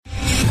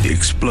The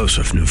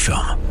explosive new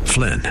film,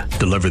 Flynn,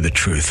 deliver the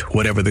truth,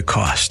 whatever the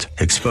cost,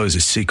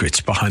 exposes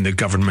secrets behind the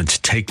government's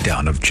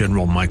takedown of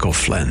General Michael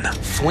Flynn.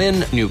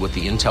 Flynn knew what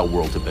the intel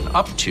world had been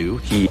up to.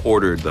 He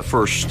ordered the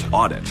first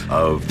audit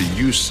of the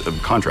use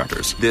of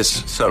contractors.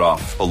 This set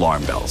off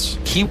alarm bells.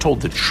 He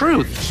told the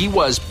truth. He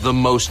was the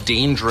most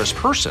dangerous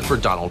person for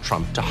Donald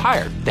Trump to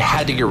hire. They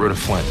had to get rid of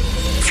Flynn.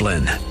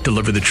 Flynn,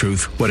 deliver the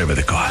truth, whatever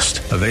the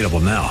cost. Available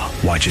now.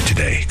 Watch it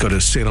today. Go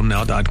to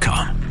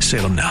salemnow.com.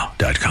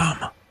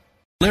 salemnow.com.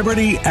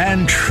 Liberty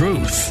and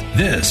truth.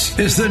 This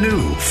is the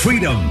new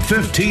Freedom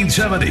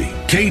 1570.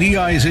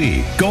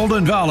 KDIZ,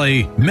 Golden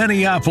Valley,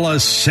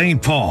 Minneapolis,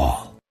 St.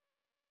 Paul.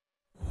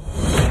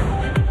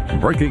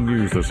 Breaking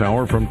news this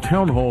hour from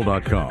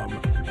townhall.com.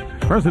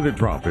 President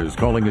Trump is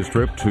calling his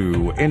trip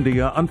to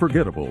India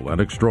unforgettable and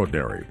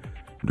extraordinary.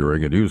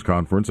 During a news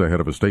conference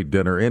ahead of a state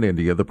dinner in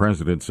India, the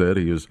president said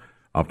he is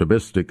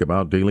optimistic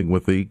about dealing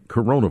with the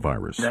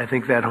coronavirus. I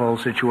think that whole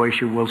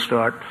situation will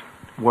start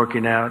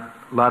working out.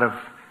 A lot of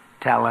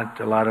talent,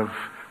 a lot of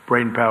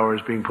brain power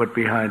is being put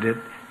behind it.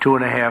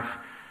 $2.5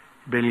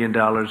 billion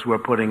we're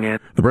putting in.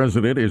 The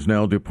president is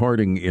now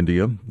departing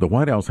India. The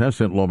White House has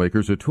sent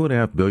lawmakers a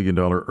 $2.5 billion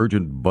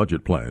urgent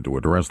budget plan to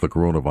address the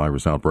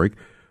coronavirus outbreak.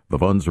 The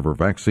funds are for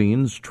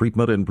vaccines,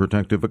 treatment, and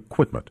protective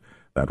equipment.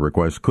 That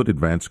request could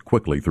advance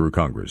quickly through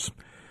Congress.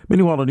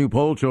 Meanwhile, a new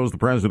poll shows the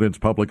president's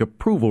public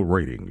approval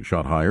rating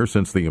shot higher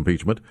since the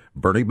impeachment.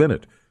 Bernie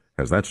Bennett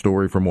has that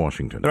story from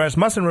Washington. The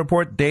Rasmussen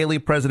Report daily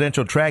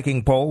presidential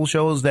tracking poll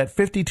shows that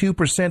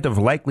 52% of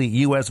likely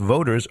U.S.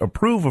 voters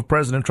approve of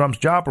President Trump's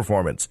job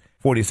performance.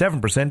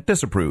 47%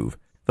 disapprove.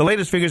 The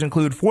latest figures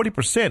include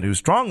 40% who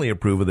strongly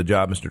approve of the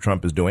job Mr.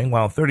 Trump is doing,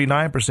 while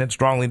 39%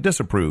 strongly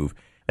disapprove.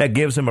 That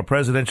gives him a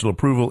presidential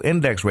approval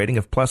index rating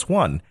of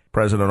 +1.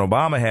 President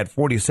Obama had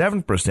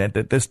 47%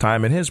 at this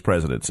time in his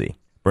presidency.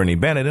 Bernie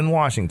Bennett in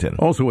Washington.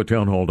 Also at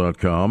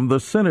townhall.com, the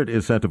Senate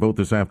is set to vote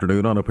this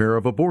afternoon on a pair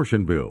of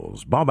abortion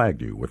bills. Bob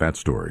Agnew with that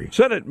story.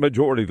 Senate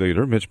Majority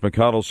Leader Mitch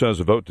McConnell says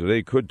a vote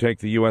today could take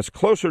the U.S.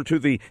 closer to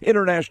the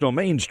international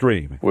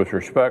mainstream with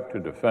respect to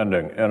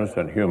defending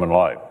innocent human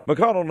life.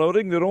 McConnell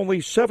noting that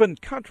only 7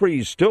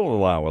 countries still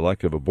allow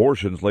elective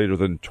abortions later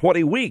than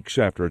 20 weeks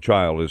after a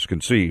child is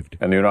conceived.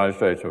 And the United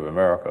States of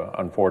America,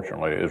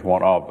 unfortunately, is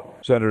one of them.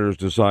 Senators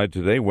decide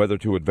today whether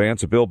to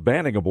advance a bill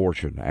banning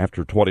abortion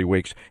after 20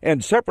 weeks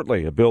and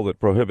separately a bill that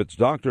prohibits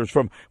doctors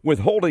from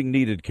withholding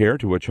needed care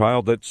to a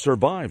child that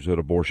survives an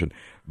abortion.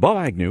 Bob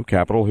Agnew,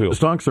 Capitol Hill. The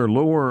stocks are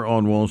lower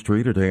on Wall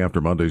Street a day after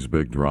Monday's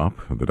big drop.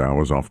 The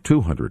Dow is off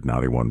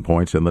 291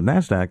 points and the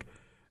Nasdaq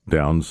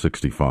down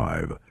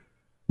 65.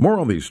 More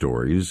on these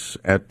stories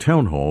at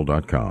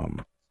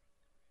townhall.com.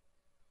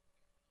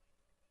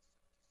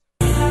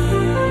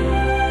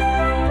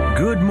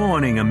 Good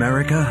morning,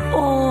 America.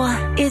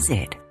 Or is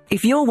it?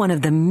 If you're one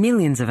of the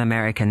millions of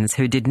Americans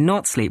who did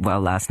not sleep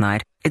well last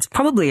night, it's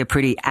probably a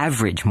pretty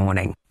average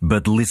morning.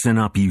 But listen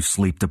up, you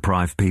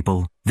sleep-deprived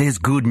people. There's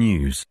good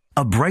news.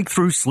 A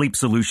breakthrough sleep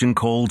solution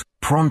called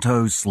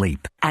Pronto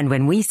Sleep. And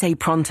when we say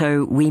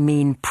pronto, we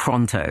mean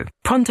pronto.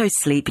 Pronto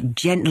Sleep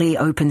gently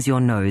opens your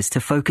nose to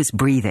focus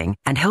breathing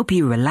and help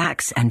you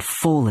relax and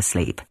fall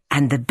asleep.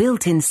 And the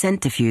built-in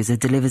centrifuger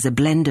delivers a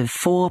blend of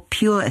 4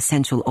 pure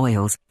essential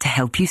oils to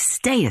help you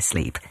stay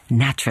asleep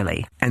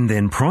naturally. And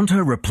then Pronto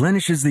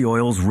replenishes the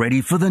oils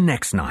ready for the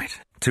next night.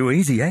 Too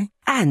easy, eh?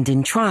 And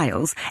in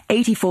trials,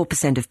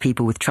 84% of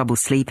people with trouble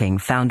sleeping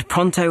found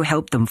Pronto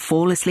helped them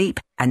fall asleep,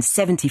 and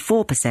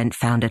 74%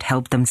 found it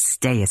helped them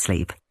stay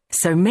asleep.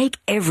 So make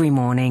every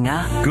morning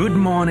a Good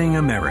Morning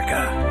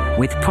America.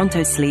 With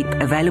Pronto Sleep,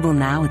 available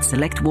now at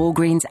select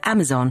Walgreens,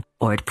 Amazon,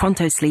 or at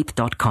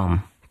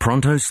prontosleep.com.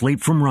 Pronto Sleep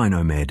from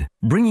Rhinomed,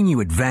 bringing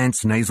you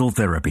advanced nasal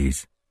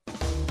therapies.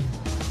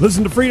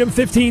 Listen to Freedom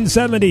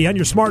 1570 on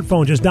your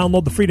smartphone. Just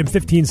download the Freedom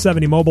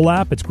 1570 mobile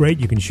app. It's great.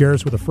 You can share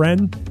us with a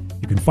friend.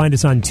 You can find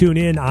us on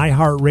TuneIn,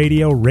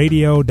 iHeartRadio,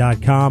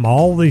 radio.com,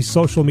 all these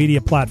social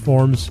media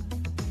platforms,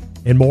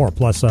 and more.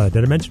 Plus, did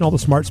I mention all the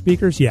smart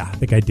speakers? Yeah, I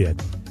think I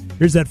did.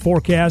 Here's that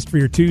forecast for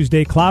your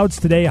Tuesday. Clouds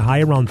today, a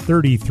high around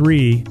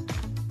 33.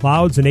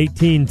 Clouds and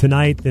 18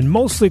 tonight, then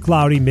mostly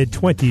cloudy,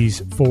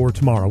 mid-20s for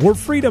tomorrow. We're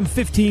Freedom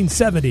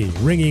 1570,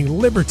 ringing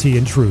liberty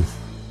and truth.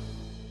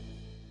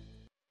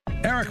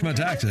 Eric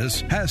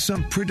Metaxas has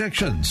some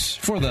predictions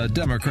for the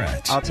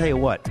Democrats. I'll tell you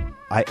what,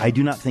 I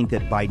do not think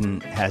that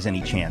Biden has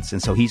any chance,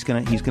 and so he's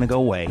gonna go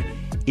away.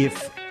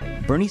 If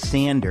Bernie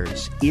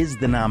Sanders is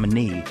the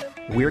nominee,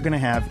 we're going to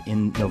have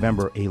in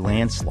November a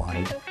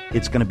landslide.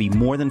 It's going to be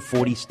more than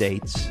 40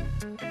 states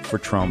for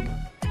Trump.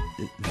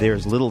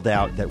 There's little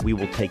doubt that we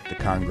will take the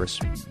Congress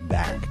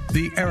back.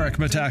 The Eric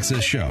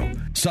Metaxas Show,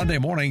 Sunday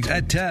mornings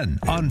at 10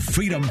 on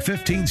Freedom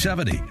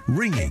 1570,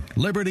 ringing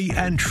liberty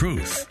and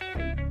truth.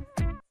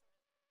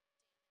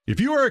 If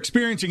you are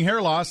experiencing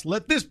hair loss,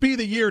 let this be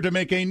the year to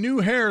make a new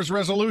hairs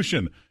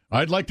resolution.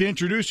 I'd like to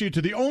introduce you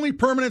to the only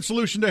permanent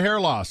solution to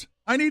hair loss.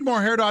 I need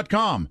more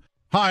hair.com.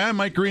 Hi, I'm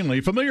Mike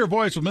Greenlee, familiar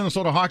voice with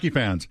Minnesota hockey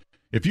fans.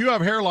 If you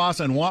have hair loss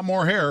and want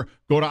more hair,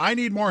 go to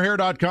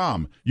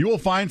IneedMoreHair.com. You will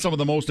find some of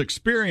the most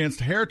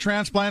experienced hair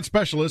transplant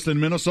specialists in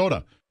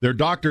Minnesota. Their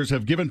doctors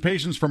have given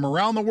patients from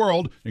around the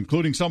world,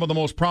 including some of the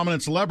most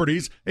prominent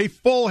celebrities, a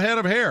full head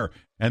of hair,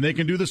 and they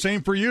can do the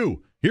same for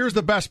you. Here's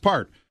the best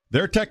part.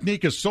 Their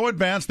technique is so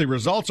advanced, the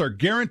results are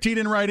guaranteed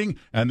in writing,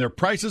 and their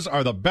prices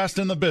are the best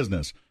in the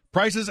business.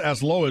 Prices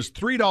as low as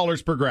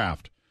 $3 per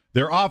graft.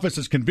 Their office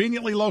is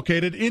conveniently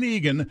located in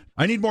Eagan.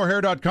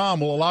 IneedMoreHair.com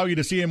will allow you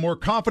to see a more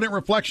confident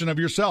reflection of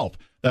yourself.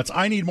 That's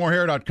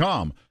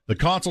IneedMoreHair.com. The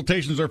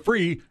consultations are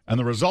free, and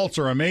the results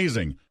are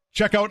amazing.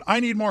 Check out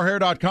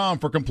IneedMoreHair.com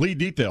for complete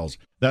details.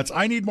 That's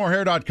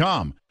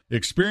IneedMoreHair.com.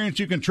 Experience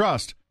you can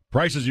trust.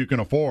 Prices you can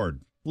afford.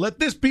 Let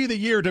this be the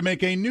year to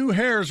make a new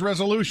hairs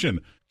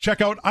resolution.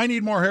 Check out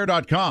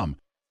IneedMoreHair.com.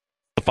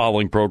 The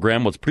following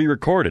program was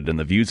pre-recorded, and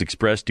the views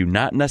expressed do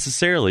not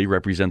necessarily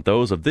represent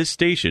those of this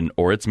station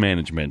or its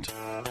management.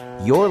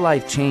 Your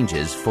life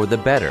changes for the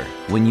better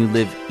when you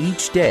live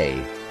each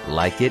day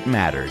like it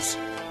matters.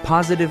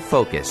 Positive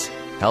focus,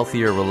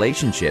 healthier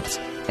relationships,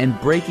 and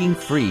breaking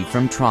free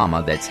from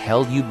trauma that's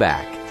held you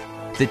back.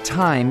 The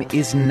time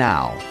is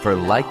now for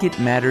Like It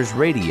Matters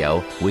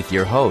Radio with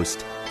your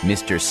host,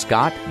 Mr.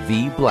 Scott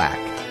V. Black.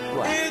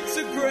 It's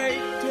a great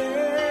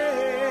day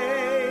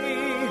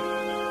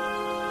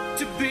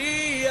to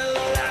be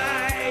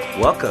alive.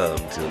 Welcome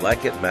to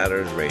Like It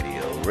Matters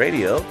Radio.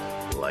 Radio,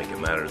 like it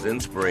matters,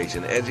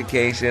 inspiration,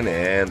 education,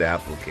 and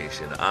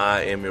application.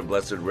 I am your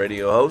blessed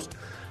radio host,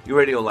 your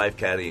radio life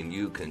caddy, and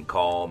you can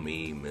call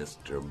me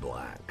Mr.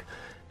 Black.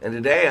 And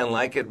today on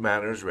Like It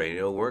Matters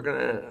Radio, we're going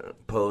to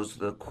pose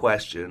the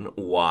question,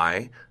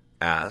 why?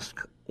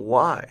 Ask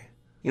why.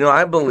 You know,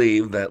 I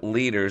believe that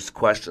leaders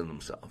question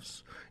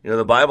themselves. You know,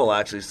 the Bible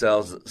actually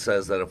says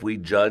that if we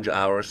judge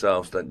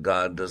ourselves, that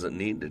God doesn't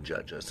need to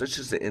judge us. It's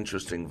just an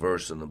interesting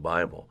verse in the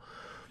Bible.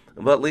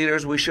 But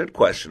leaders, we should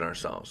question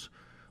ourselves.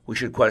 We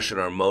should question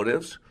our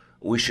motives.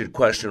 We should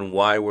question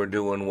why we're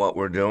doing what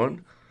we're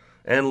doing.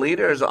 And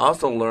leaders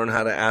also learn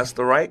how to ask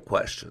the right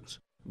questions.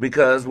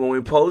 Because when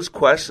we pose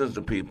questions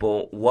to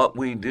people, what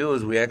we do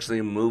is we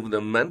actually move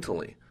them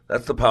mentally.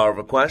 That's the power of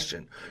a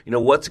question. You know,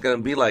 what's it going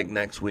to be like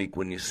next week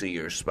when you see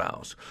your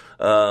spouse?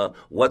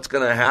 What's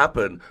going to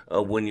happen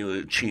when you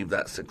achieve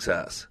that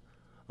success?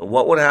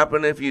 What would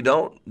happen if you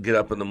don't get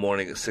up in the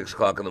morning at 6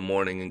 o'clock in the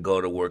morning and go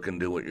to work and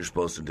do what you're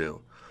supposed to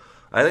do?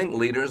 I think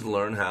leaders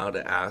learn how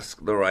to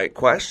ask the right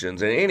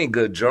questions. And any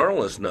good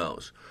journalist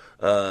knows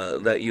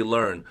that you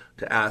learn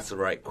to ask the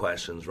right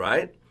questions,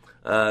 right?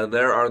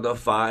 There are the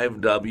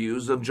 5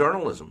 W's of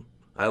journalism.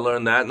 I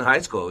learned that in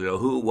high school. You know,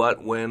 who,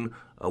 what, when,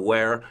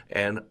 where,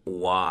 and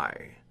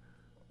why.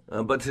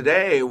 But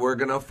today we're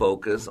going to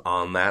focus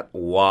on that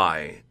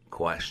why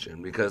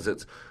question because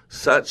it's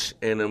such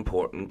an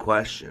important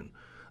question.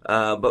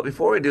 But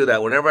before we do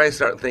that, whenever I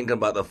start thinking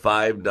about the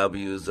 5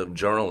 W's of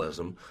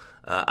journalism,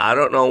 I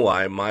don't know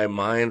why my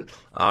mind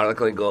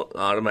automatically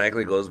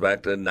goes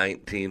back to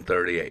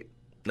 1938.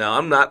 Now,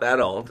 I'm not that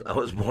old. I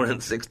was born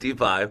in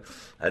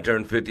 65. I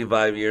turned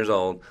 55 years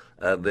old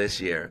this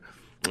year.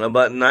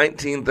 But in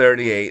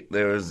 1938,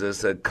 there was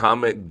this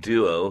comic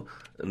duo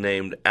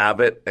named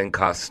Abbott and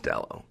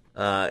Costello.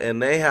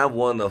 And they have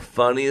one of the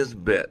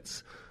funniest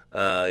bits.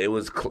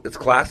 It's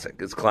classic.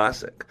 It's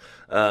classic.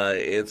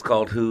 It's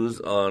called Who's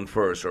on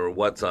First or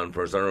What's on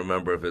First. I don't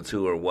remember if it's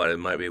who or what. It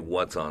might be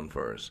What's on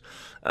First.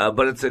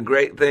 But it's a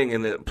great thing,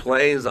 and it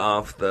plays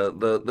off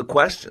the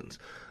questions.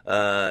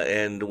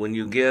 And when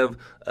you give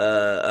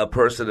a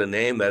person a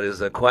name that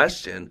is a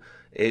question,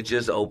 it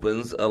just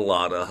opens a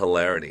lot of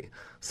hilarity.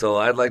 So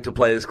I'd like to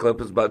play this clip.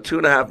 It's about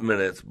 2.5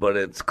 minutes, but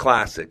it's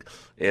classic.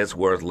 It's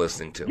worth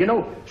listening to. You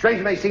know, strange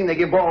it may seem, they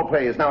give ball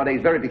players nowadays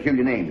very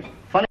peculiar names.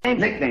 Funny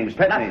names? Nicknames,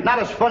 pet names. Not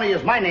as funny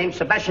as my name,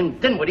 Sebastian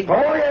Dinwiddie.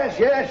 Oh,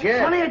 yes.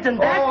 Funnier than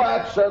that? Oh,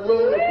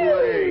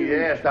 absolutely.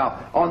 Yes.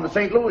 Now, on the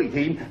St. Louis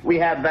team, we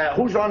have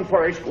who's on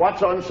first,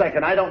 what's on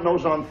second, I don't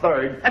know's on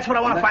third. That's what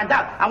I want to find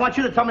out. I want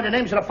you to tell me the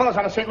names of the fellas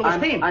on the St. Louis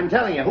team. I'm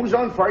telling you, who's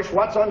on first,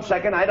 what's on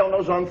second, I don't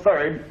know's on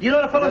third. You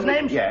know the fellas'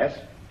 names? Yes.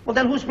 Well,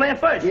 then who's playing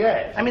first?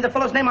 Yes. I mean the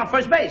fellow's name on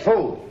first base.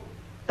 Who?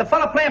 The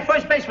fellow playing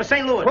first base for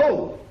St. Louis.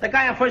 Who? The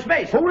guy on first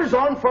base. Who is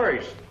on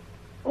first?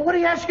 Well, what are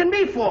you asking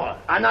me for?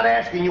 I'm not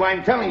asking you,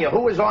 I'm telling you,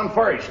 who is on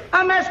first?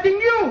 I'm asking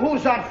you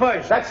who's on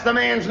first. That's the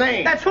man's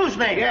name. That's whose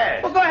name?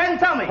 Yes. Well, go ahead and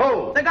tell me.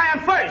 Who? The guy on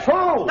first.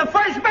 Who? The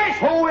first base.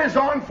 Who is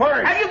on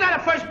first? Have you got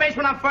a first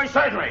baseman on first?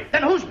 Certainly.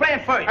 Then who's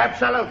playing first?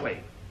 Absolutely.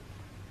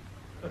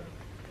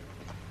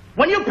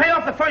 When you pay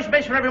off the first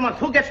baseman every month,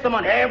 who gets the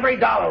money? Every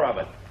dollar of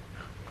it.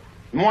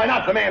 Why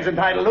not? The man's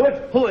entitled to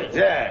it. Who is?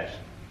 Yes.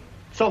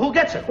 So who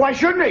gets it? Why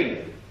shouldn't he?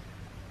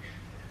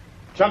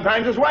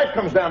 Sometimes his wife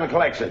comes down and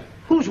collects it.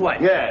 Whose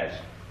wife? Yes.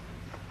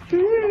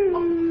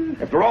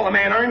 After all, the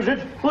man earns it.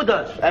 Who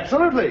does?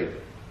 Absolutely.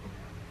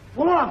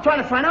 Well, all I'm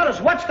trying to find out is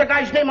what's the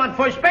guy's name on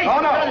first base? Oh,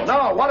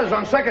 no. What is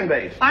on second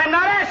base? I'm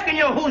not asking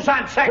you who's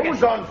on second.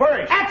 Who's on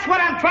first? That's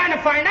what I'm trying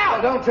to find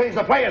out. Well, don't change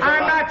the players.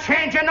 I'm not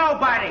changing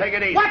nobody. Take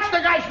it easy. What's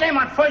the guy's name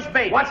on first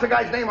base? What's the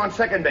guy's name on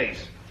second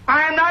base?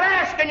 I'm not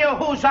asking you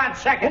who's on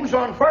second. Who's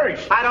on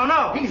first? I don't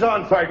know. He's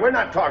on third. We're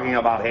not talking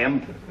about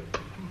him.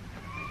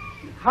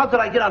 How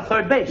did I get on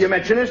third base? You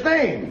mentioned his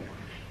name.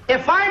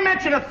 If I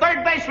mention a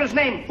third baseman's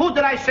name, who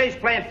did I say is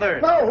playing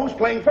third? No, who's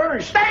playing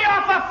first? Stay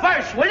off of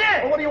first, will you?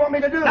 Well, what do you want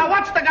me to do? Now,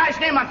 what's the guy's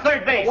name on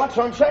third base? What's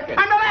on second?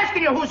 I'm not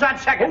asking you who's on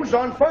second. Who's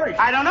on first?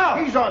 I don't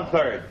know. He's on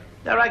third.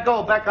 There I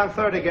go, back on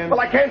third again.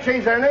 Well, I can't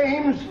change their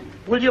names.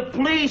 Will you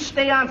please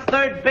stay on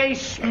third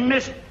base,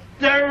 Mr.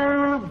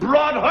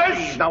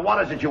 Broadhurst? Now,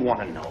 what is it you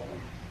want to know?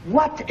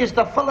 What is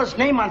the fella's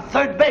name on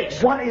third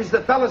base? What is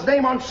the fella's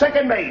name on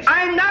second base?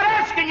 I'm not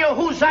asking you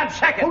who's on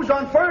second. Who's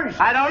on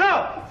first? I don't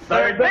know.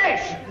 Third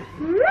base.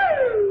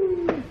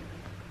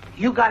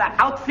 You got an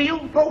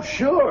outfield? Oh,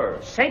 sure.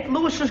 St.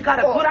 Louis has got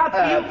a good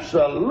outfield?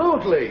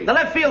 Absolutely. The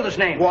left fielder's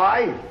name?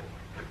 Why?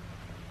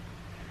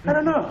 I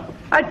don't know.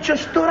 I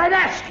just thought I'd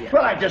ask you.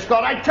 Well, I just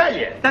thought I'd tell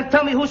you. Then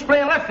tell me who's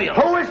playing left field.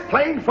 Who is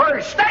playing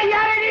first? Stay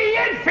out of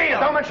the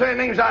infield. Don't mention their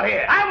names out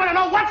here. I want to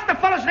know what's the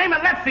fella's name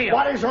in left field.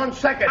 What is on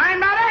second? I'm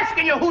not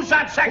asking you who's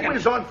on second. Who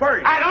is on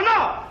first? I don't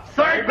know.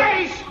 Third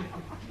base.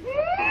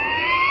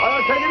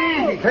 Oh, take it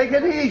easy. Take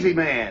it easy,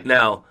 man.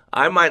 Now,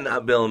 I might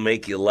not be able to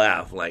make you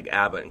laugh like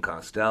Abbott and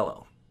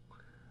Costello,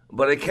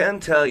 but I can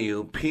tell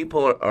you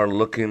people are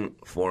looking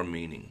for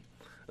meaning.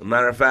 As a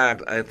matter of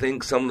fact, I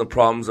think some of the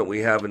problems that we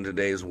have in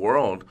today's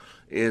world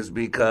is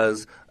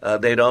because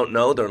they don't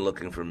know they're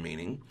looking for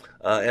meaning,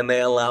 and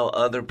they allow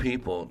other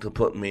people to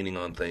put meaning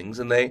on things.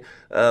 And they,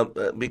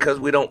 because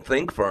we don't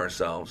think for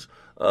ourselves,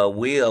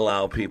 we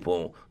allow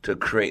people to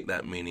create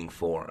that meaning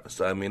for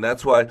us. I mean,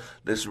 that's why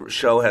this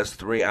show has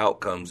three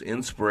outcomes: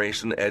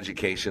 inspiration,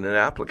 education, and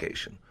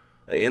application.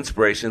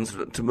 Inspiration is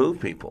to move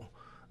people,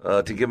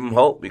 to give them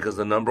hope, because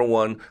the number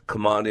one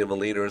commodity of a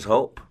leader is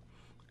hope.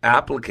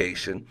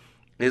 Application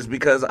is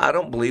because I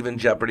don't believe in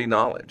Jeopardy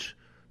knowledge.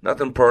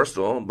 Nothing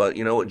personal, but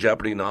you know what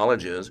Jeopardy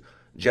knowledge is?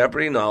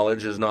 Jeopardy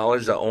knowledge is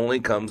knowledge that only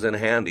comes in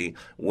handy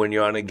when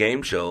you're on a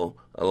game show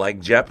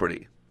like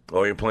Jeopardy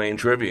or you're playing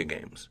trivia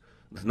games.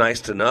 It's nice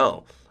to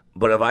know.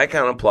 But if I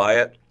can't apply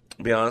it,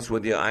 to be honest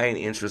with you, I ain't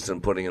interested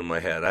in putting it in my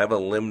head. I have a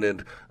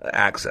limited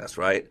access,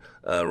 right?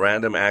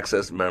 Random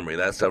access memory.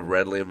 That stuff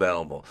readily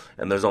available.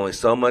 And there's only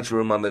so much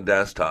room on the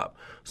desktop.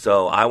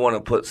 So I want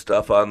to put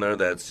stuff on there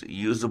that's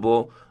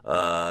usable.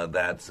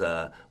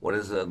 What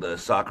is the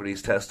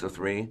Socrates test of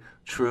three?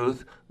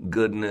 Truth,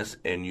 goodness,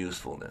 and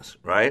usefulness,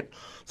 right?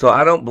 So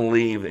I don't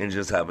believe in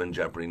just having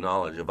Jeopardy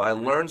knowledge. If I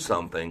learn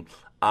something,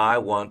 I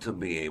want to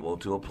be able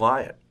to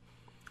apply it.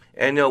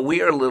 And, you know,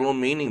 we are little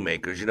meaning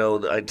makers. You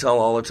know, I tell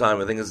all the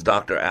time, I think it's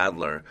Dr.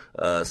 Adler,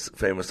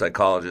 famous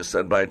psychologist,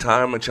 said by the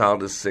time a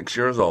child is 6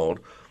 years old,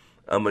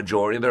 a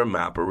majority of their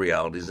map of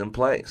reality is in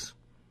place.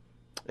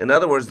 In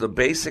other words, the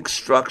basic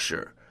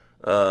structure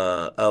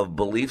of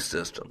belief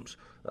systems,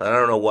 I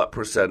don't know what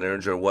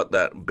percentage or what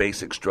that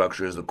basic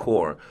structure is, the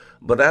core,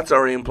 but that's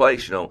already in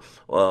place. You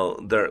know,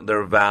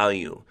 their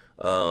value,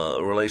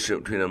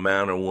 relationship between a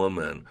man or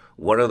woman.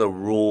 What are the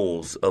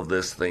rules of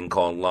this thing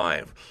called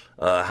life?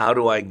 How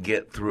do I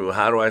get through?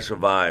 How do I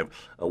survive?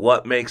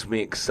 What makes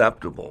me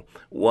acceptable?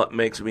 What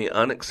makes me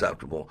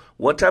unacceptable?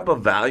 What type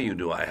of value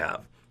do I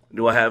have?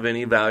 Do I have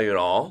any value at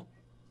all?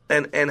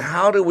 And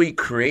how do we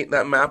create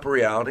that map of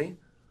reality?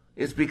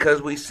 It's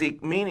because we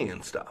seek meaning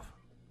in stuff,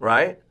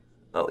 right?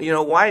 You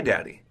know, why,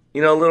 Daddy?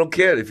 You know, a little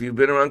kid, if you've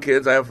been around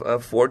kids, I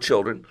have 4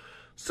 children.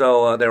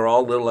 So they were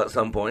all little at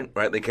some point,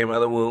 right? They came out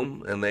of the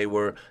womb, and they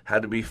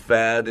had to be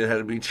fed, and had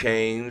to be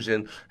changed,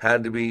 and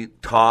had to be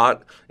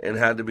taught, and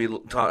had to be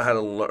taught how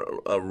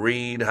to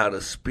read, how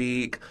to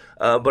speak,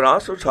 but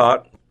also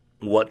taught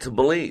what to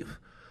believe.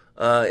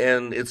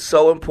 And it's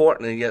so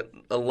important, and yet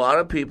a lot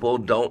of people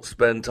don't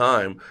spend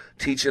time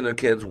teaching their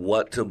kids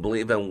what to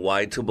believe and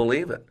why to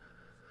believe it.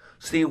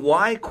 See,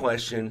 why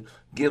question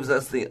gives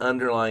us the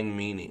underlying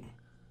meaning.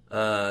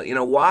 You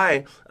know,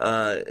 why?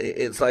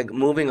 It's like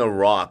moving a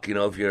rock. You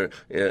know, if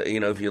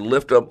you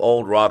lift up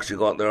old rocks, you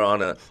go out there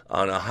on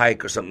a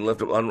hike or something,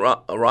 lift up on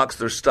rocks,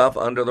 there's stuff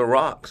under the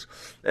rocks.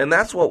 And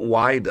that's what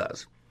why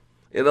does.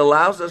 It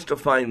allows us to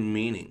find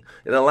meaning.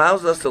 It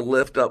allows us to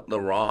lift up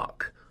the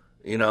rock,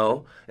 you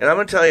know. And I'm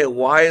going to tell you,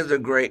 why is a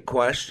great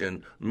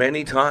question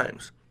many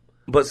times.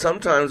 But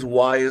sometimes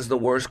why is the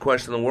worst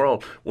question in the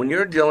world. When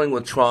you're dealing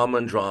with trauma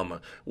and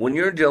drama, when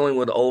you're dealing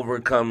with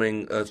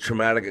overcoming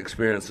traumatic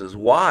experiences,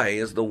 why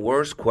is the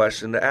worst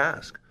question to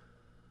ask?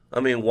 I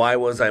mean, why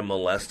was I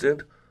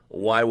molested?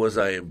 Why was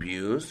I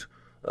abused?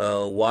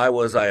 Why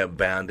was I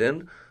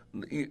abandoned?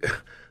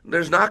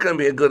 There's not going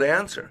to be a good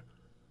answer.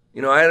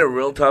 You know, I had a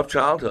real tough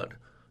childhood.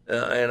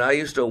 And I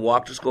used to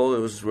walk to school. It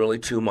was really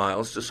 2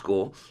 miles to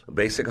school, a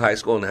basic high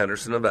school in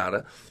Henderson,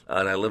 Nevada.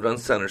 And I lived on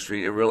Center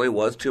Street. It really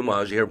was 2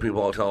 miles. You hear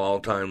people tell all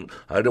the time,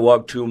 I had to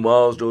walk 2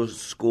 miles to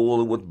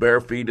school with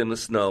bare feet in the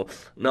snow.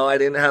 No, I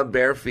didn't have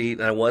bare feet,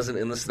 and I wasn't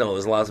in the snow. It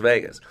was Las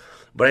Vegas.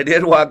 But I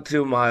did walk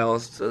 2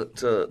 miles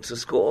to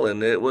school,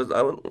 and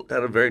I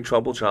had a very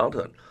troubled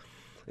childhood.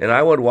 And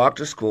I would walk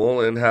to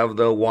school and have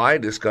the why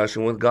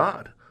discussion with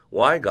God.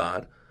 Why,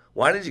 God?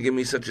 Why did you give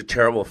me such a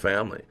terrible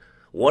family?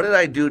 What did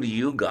I do to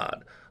you,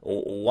 God?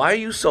 Why are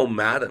you so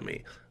mad at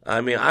me?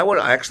 I mean, I would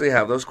actually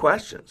have those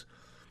questions.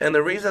 And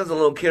the reason as a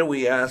little kid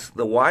we ask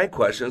the why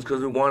questions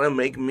because we want to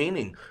make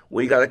meaning.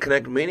 We got to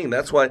connect meaning.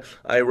 That's why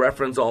I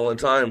reference all the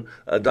time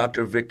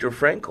Dr. Viktor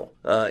Frankl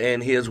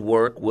and his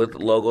work with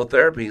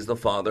logotherapy. He's the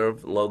father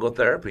of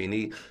logotherapy.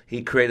 And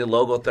he created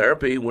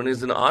logotherapy when he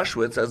was in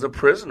Auschwitz as a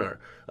prisoner,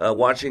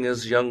 watching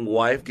his young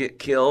wife get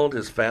killed,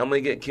 his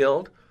family get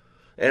killed.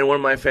 And one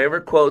of my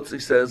favorite quotes he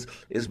says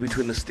is,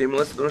 between the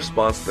stimulus and the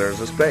response, there's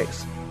a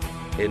space.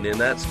 And in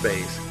that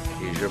space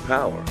is your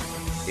power.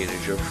 It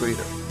is your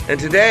freedom. And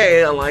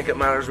today on Like It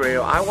Matters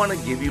Radio, I want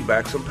to give you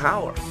back some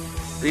power.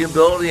 The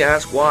ability to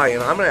ask why,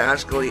 and I'm going to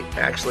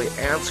actually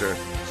answer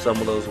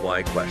some of those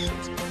why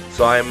questions.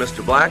 So I am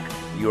Mr. Black.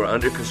 You are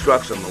under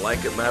construction on the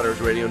Like It Matters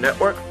Radio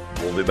Network.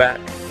 We'll be back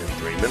in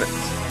 3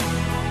 minutes.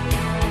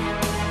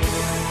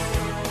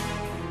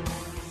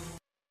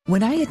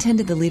 When I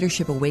attended the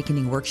Leadership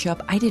Awakening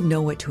workshop, I didn't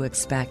know what to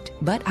expect,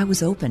 but I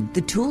was open.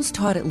 The tools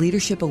taught at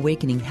Leadership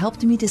Awakening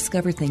helped me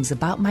discover things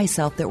about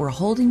myself that were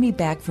holding me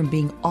back from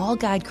being all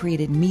God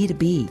created me to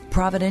be.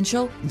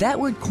 Providential? That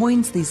word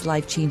coins these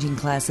life-changing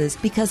classes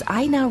because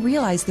I now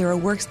realize there are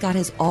works God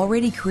has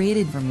already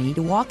created for me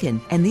to walk in,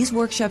 and these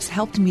workshops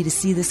helped me to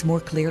see this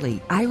more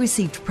clearly. I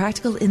received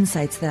practical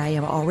insights that I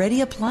am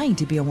already applying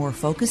to be a more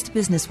focused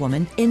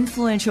businesswoman,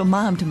 influential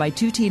mom to my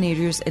 2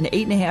 teenagers, an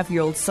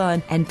 8.5-year-old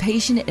son, and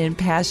patient and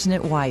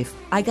passionate wife.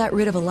 I got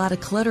rid of a lot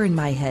of clutter in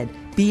my head.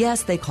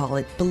 BS, they call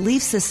it,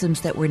 belief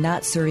systems that were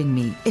not serving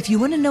me. If you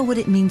want to know what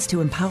it means to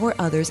empower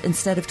others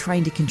instead of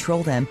trying to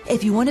control them,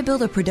 if you want to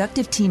build a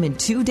productive team in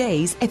 2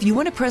 days, if you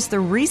want to press the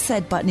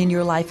reset button in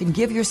your life and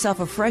give yourself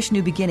a fresh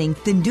new beginning,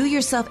 then do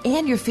yourself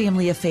and your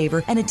family a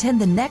favor and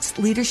attend the next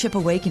Leadership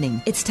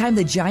Awakening. It's time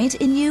the giant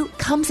in you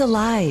comes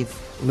alive.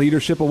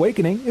 Leadership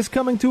Awakening is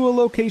coming to a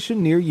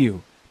location near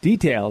you.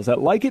 Details at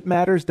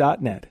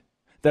likeitmatters.net.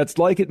 That's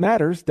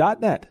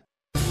likeitmatters.net.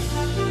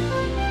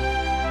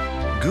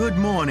 Good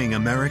morning,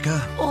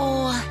 America.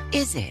 Or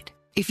is it?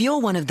 If you're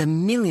one of the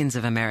millions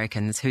of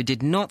Americans who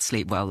did not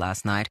sleep well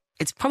last night,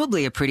 it's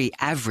probably a pretty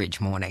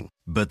average morning.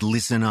 But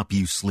listen up,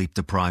 you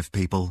sleep-deprived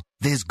people.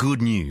 There's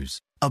good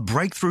news. A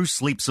breakthrough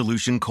sleep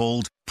solution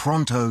called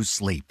Pronto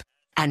Sleep.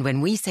 And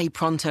when we say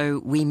pronto,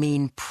 we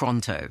mean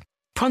pronto.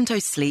 Pronto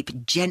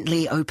Sleep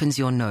gently opens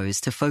your nose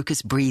to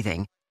focus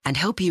breathing and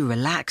help you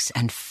relax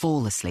and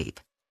fall asleep.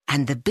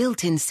 And the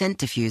built-in scent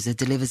diffuser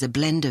delivers a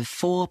blend of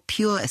 4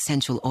 pure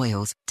essential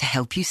oils to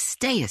help you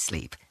stay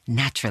asleep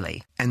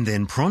naturally. And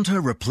then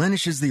Pronto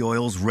replenishes the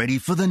oils ready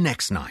for the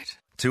next night.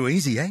 Too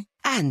easy, eh?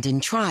 And in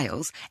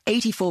trials,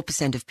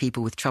 84% of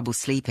people with trouble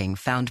sleeping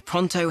found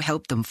Pronto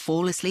helped them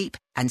fall asleep,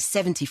 and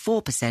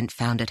 74%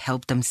 found it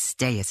helped them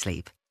stay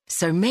asleep.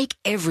 So make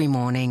every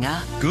morning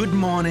a Good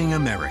Morning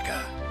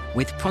America.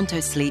 With Pronto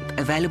Sleep,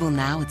 available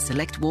now at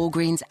select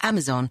Walgreens,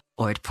 Amazon,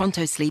 or at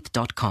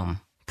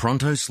prontosleep.com.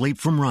 Pronto Sleep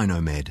from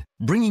Rhinomed,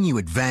 bringing you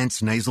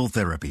advanced nasal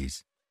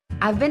therapies.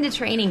 I've been to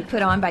training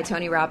put on by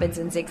Tony Robbins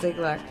and Zig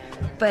Ziglar,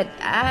 but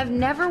I've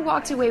never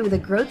walked away with a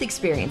growth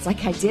experience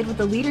like I did with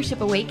the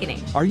Leadership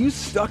Awakening. Are you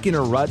stuck in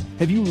a rut?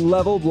 Have you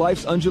leveled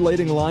life's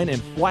undulating line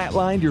and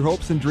flatlined your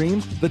hopes and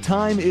dreams? The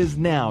time is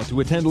now to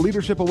attend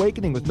Leadership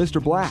Awakening with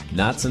Mr. Black.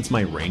 Not since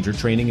my Ranger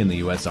training in the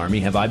U.S. Army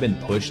have I been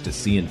pushed to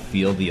see and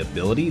feel the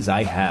abilities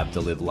I have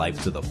to live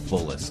life to the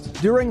fullest.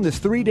 During this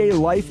 3-day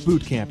life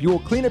boot camp, you will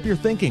clean up your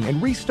thinking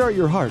and restart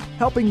your heart,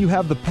 helping you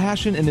have the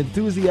passion and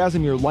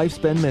enthusiasm your life's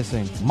been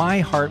missing. My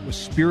heart was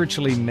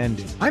spiritually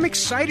mended. I'm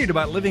excited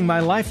about living my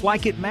life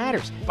like it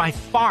matters. By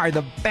far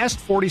the best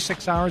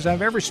 46 hours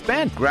I've ever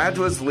spent.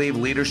 Graduates leave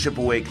Leadership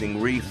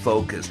Awakening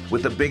refocused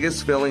with the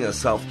biggest feeling of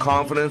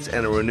self-confidence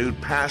and a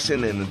renewed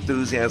passion and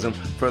enthusiasm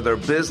for their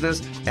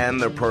business and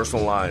their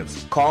personal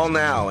lives. Call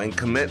now and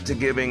commit to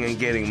giving and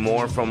getting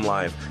more from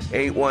life.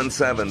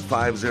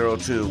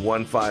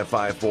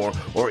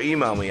 817-502-1554 or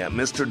email me at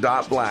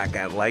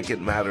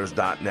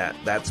mr.black@likeitmatters.net.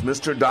 That's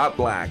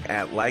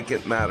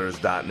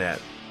mr.black@likeitmatters.net.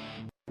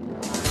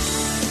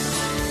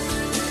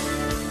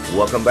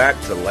 Welcome back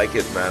to Like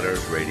It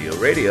Matters Radio.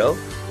 Radio,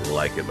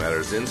 like it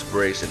matters,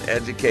 inspiration,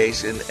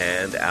 education,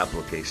 and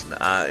application.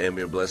 I am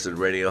your blessed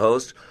radio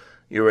host,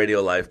 your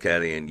radio life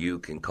caddy, and you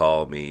can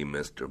call me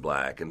Mr.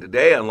 Black. And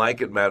today on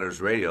Like It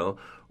Matters Radio,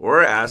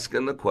 we're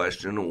asking the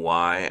question,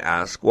 why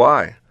ask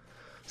why?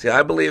 See,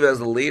 I believe as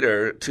a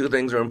leader, 2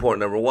 things are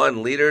important. Number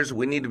 1, leaders,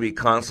 we need to be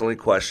constantly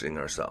questioning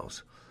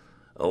ourselves.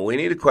 We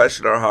need to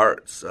question our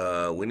hearts.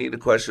 We need to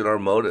question our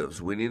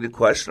motives. We need to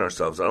question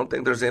ourselves. I don't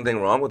think there's anything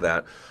wrong with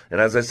that.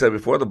 And as I said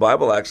before, the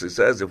Bible actually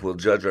says if we'll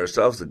judge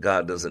ourselves, that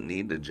God doesn't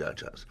need to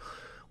judge us.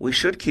 We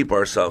should keep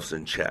ourselves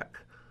in check,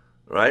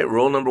 right?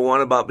 Rule number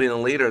 1 about being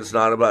a leader, it's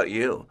not about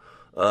you.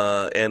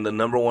 And the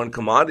number 1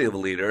 commodity of a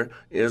leader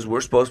is we're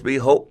supposed to be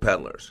hope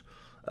peddlers.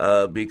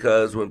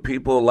 Because when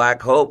people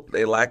lack hope,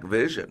 they lack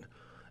vision.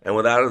 And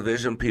without a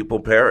vision, people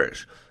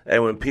perish.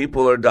 And when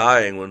people are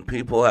dying, when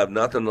people have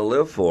nothing to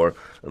live for,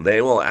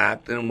 they will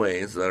act in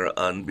ways that are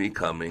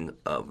unbecoming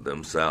of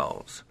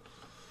themselves.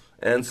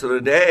 And so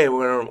today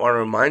we're going to want to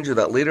remind you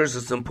that leaders,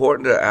 it's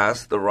important to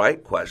ask the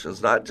right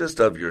questions, not just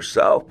of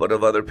yourself, but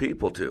of other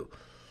people too.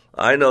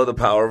 I know the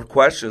power of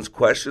questions.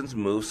 Questions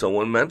move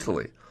someone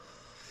mentally.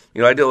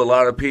 You know, I deal with a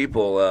lot of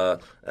people,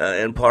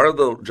 and part of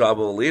the job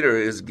of a leader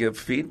is give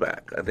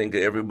feedback. I think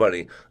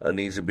everybody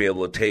needs to be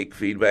able to take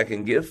feedback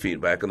and give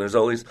feedback, and there's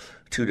always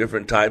two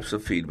different types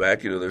of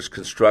feedback. You know, there's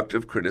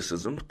constructive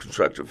criticism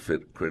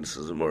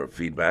or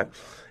feedback,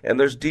 and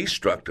there's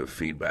destructive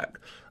feedback.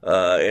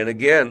 And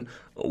again,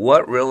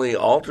 what really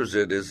alters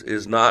it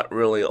is not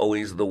really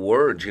always the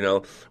words. You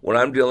know, when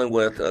I'm dealing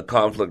with a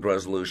conflict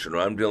resolution,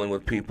 or I'm dealing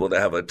with people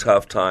that have a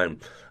tough time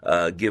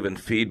giving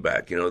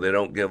feedback, you know, they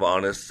don't give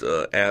honest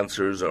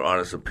answers or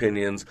honest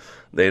opinions.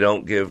 They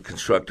don't give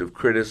constructive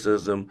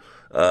criticism.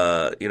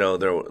 You know,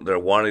 they're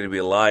wanting to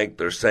be liked.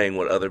 They're saying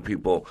what other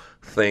people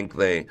think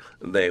they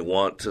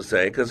want to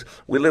say, because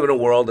we live in a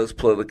world that's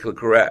politically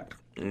correct,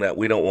 and that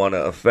we don't want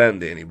to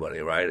offend anybody,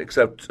 right?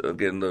 Except,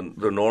 again,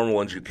 the normal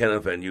ones you can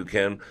offend. You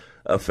can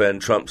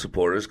offend Trump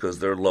supporters because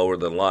they're lower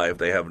than life.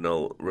 They have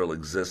no real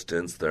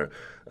existence. They're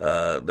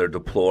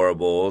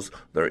deplorables.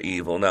 They're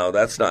evil. Now,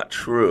 that's not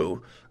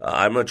true.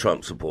 I'm a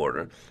Trump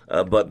supporter,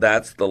 but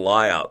that's the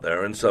lie out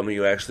there, and some of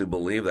you actually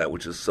believe that,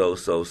 which is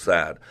so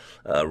sad,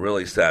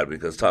 really sad,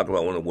 because talk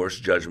about one of the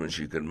worst judgments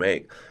you can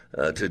make,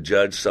 to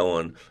judge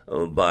someone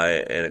by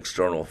an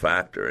external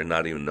factor and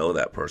not even know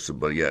that person,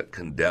 but yet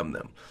condemn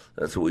them.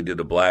 That's what we did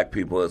to black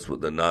people. That's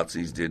what the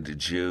Nazis did to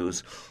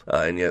Jews,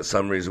 and yet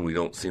some reason we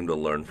don't seem to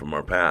learn from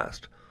our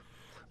past.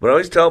 But I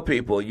always tell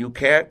people, you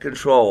can't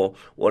control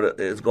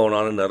what is going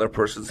on in another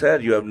person's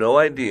head. You have no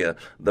idea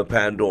the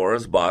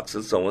Pandora's box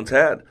in someone's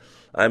head.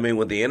 I mean,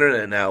 with the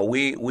internet now,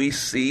 we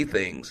see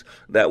things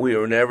that we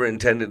were never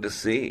intended to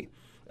see.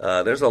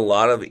 There's a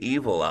lot of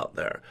evil out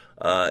there.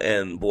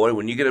 And boy,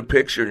 when you get a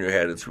picture in your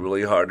head, it's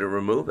really hard to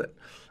remove it.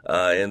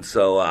 And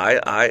so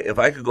I if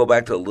I could go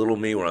back to little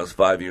me when I was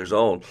 5 years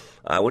old,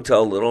 I would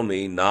tell little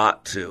me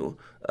not to,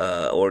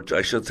 or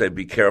I should say,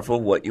 be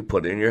careful what you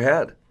put in your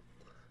head.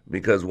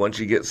 Because once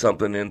you get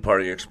something in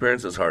part of your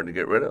experience, it's hard to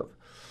get rid of.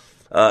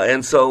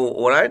 And so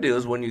what I do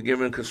is when you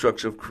give in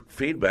constructive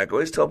feedback, I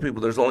always tell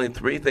people there's only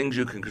 3 things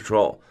you can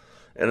control.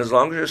 And as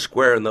long as you're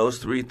square in those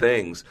 3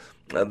 things,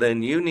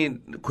 then you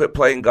need to quit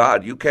playing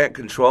God. You can't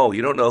control.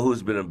 You don't know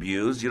who's been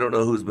abused. You don't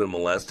know who's been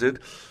molested.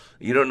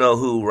 You don't know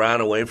who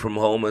ran away from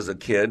home as a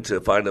kid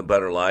to find a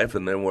better life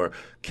and then were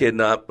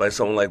kidnapped by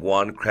someone like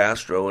Juan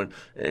Castro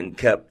and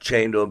kept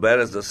chained to a bed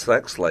as a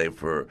sex slave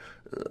for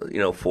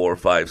 4,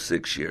 5,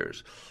 6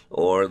 years.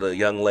 Or the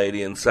young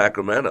lady in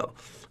Sacramento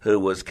who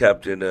was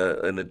kept in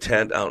a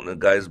tent out in a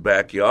guy's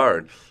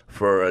backyard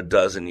for a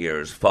dozen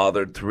years,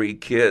 fathered 3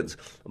 kids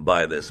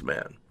by this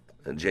man.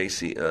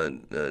 JC,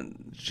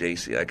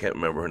 I can't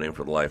remember her name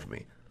for the life of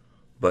me.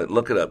 But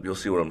look it up. You'll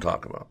see what I'm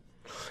talking about.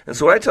 And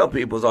so what I tell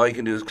people is all you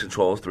can do is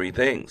control 3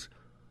 things.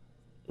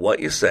 What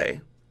you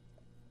say,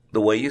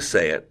 the way you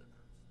say it,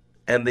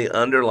 and the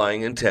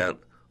underlying intent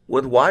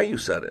with why you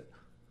said it.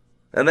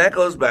 And that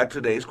goes back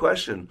to today's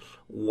question.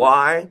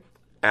 Why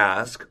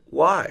ask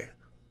why?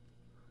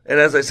 And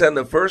as I said in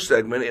the first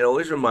segment, it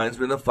always reminds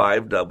me of the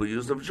 5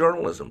 W's of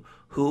journalism.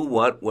 Who,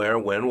 what, where,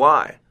 when,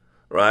 why,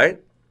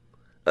 right?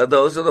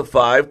 Those are the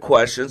 5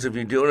 questions. If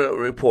you're doing a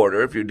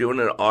reporter, if you're doing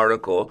an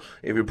article,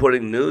 if you're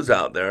putting news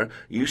out there,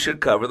 you should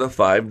cover the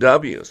 5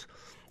 W's.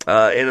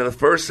 And in the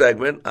first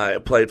segment, I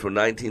played from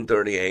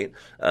 1938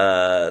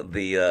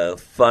 the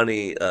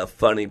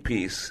funny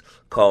piece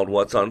called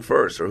What's on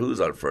First, or Who's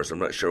on First. I'm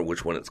not sure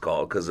which one it's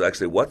called, because it's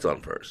actually What's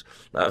on First,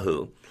 not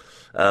Who.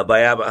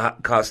 By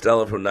Abbott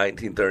Costello from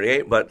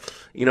 1938. But,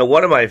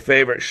 one of my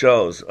favorite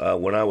shows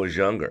when I was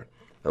younger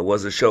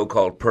was a show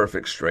called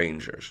Perfect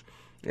Strangers.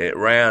 It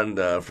ran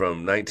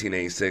from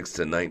 1986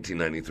 to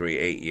 1993,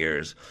 8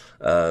 years.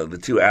 The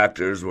 2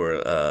 actors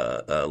were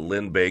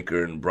Lynn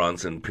Baker and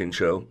Bronson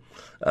Pinchot.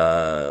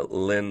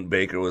 Lynn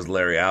Baker was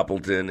Larry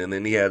Appleton, and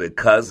then he had a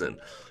cousin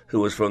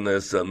who was from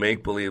this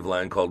make-believe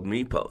land called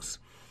Mepos.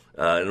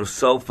 It was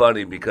so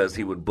funny because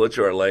he would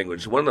butcher our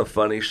language. One of the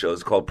funny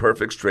shows called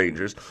Perfect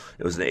Strangers.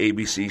 It was an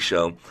ABC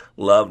show.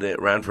 Loved it.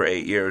 Ran for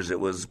 8 years.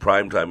 It was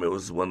primetime. It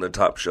was one of the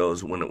top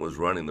shows when it was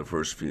running the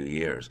first few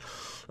years.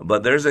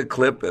 But there's a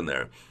clip in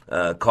there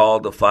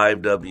called the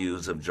 5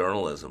 W's of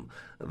journalism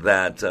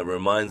that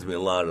reminds me a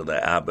lot of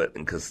the Abbott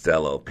and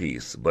Costello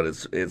piece. But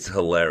it's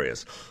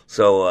hilarious.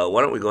 So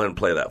why don't we go ahead and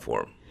play that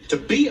for him? To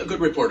be a good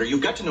reporter,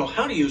 you've got to know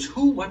how to use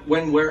who, what,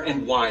 when, where,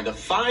 and why. The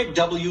 5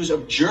 W's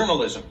of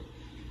journalism.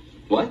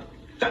 What?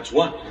 That's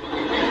one.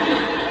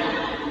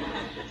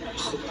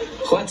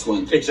 What's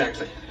one?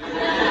 Exactly.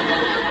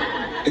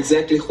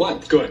 Exactly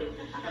what? Good.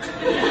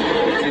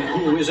 And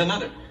who is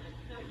another?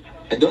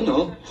 I don't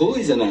know. Who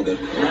is another?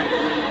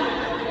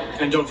 Right.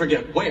 And don't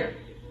forget where.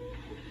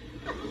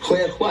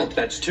 Where what?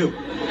 That's 2.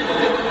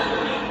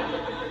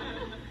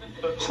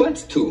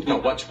 What's 2? No,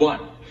 what's 1?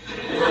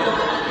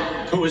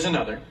 Who is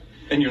another?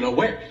 And you know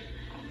where.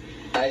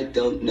 I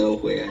don't know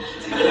where.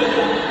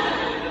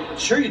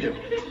 Sure you do.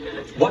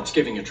 What's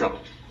giving you trouble?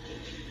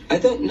 I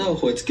don't know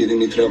what's giving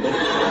me trouble.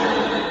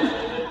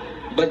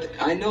 But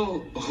I know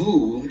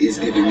who is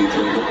giving me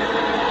trouble.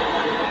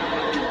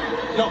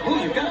 No, who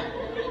you got?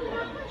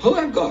 Who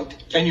I've got?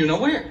 And you know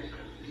where?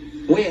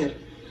 Where?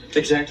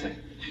 Exactly.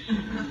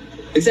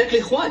 Exactly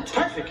what?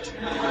 Perfect.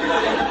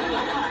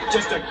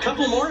 Just a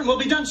couple more and we'll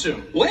be done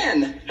soon.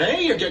 When?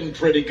 Hey, you're getting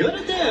pretty good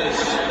at this.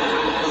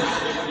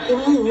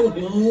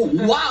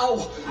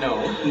 Wow!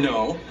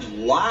 No.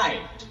 Why?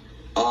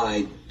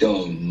 I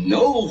don't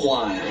know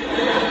why.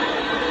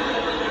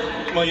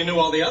 Well, you knew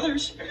all the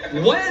others.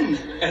 When?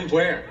 And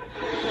where?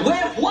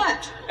 Where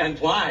what? And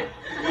why?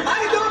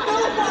 I don't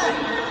know why.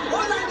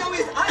 All I know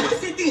is I was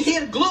sitting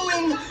here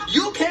gluing.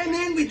 You came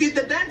in, we did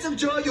the dance of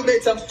joy. You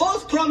made some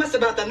false promise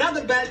about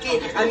another Balky,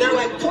 and now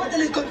I'm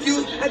totally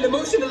confused and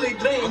emotionally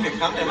drained. Okay,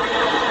 calm down.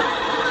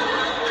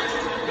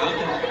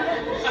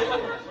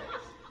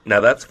 Now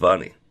that's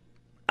funny.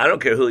 I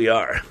don't care who you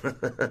are.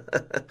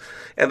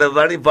 And the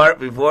funny part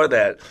before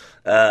that,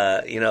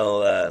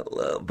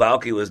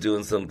 Balky was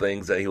doing some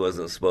things that he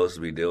wasn't supposed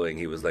to be doing.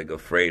 He was like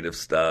afraid of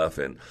stuff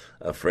and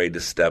afraid to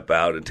step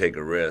out and take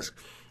a risk.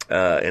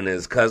 And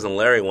his cousin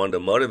Larry wanted to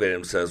motivate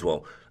him, says,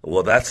 well,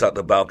 that's not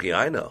the Balky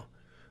I know.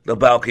 The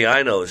Balky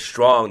I know is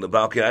strong. The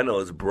Balky I know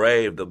is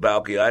brave. The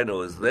Balky I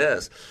know is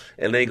this.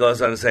 And then he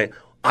goes on to say,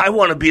 I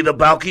want to be the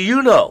Balky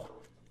you know.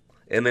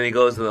 And then he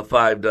goes to the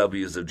 5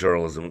 W's of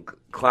journalism.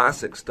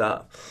 Classic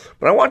stuff.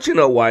 But I want you to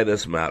know why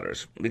this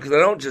matters. Because I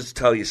don't just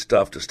tell you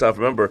stuff to stuff.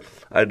 Remember,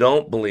 I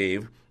don't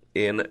believe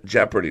in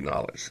Jeopardy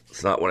knowledge.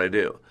 It's not what I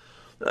do.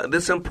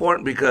 This is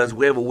important because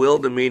we have a will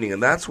to meaning.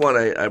 And that's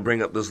why I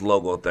bring up this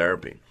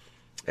logotherapy.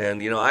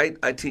 And,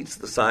 I teach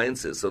the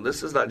sciences, so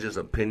this is not just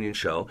an opinion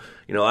show.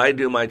 I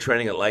do my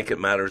training at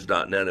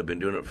likeitmatters.net. I've been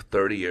doing it for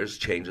 30 years,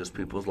 changes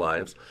people's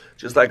lives.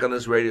 Just like on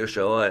this radio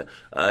show,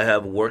 I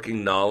have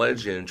working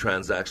knowledge in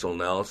transactional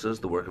analysis,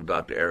 the work of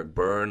Dr. Eric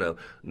Byrne.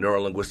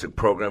 Neuro-linguistic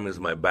programming is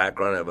my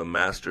background. I have a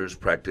master's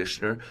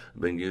practitioner.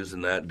 I've been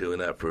doing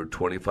that for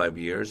 25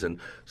 years. And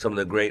some of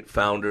the great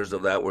founders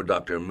of that were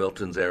Dr.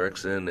 Milton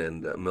Erickson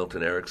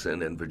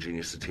and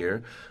Virginia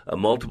Satir.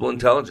 Multiple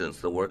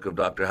intelligence, the work of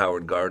Dr.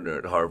 Howard Gardner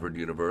at Harvard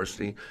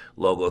University.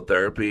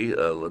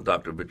 Logotherapy,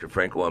 Dr. Viktor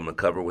Frankl, I'm going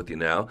to cover with you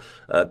now.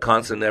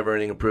 Constant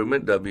never-ending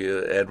improvement,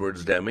 W.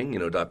 Edwards Deming,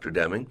 Dr.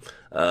 Deming.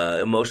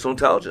 Emotional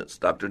intelligence,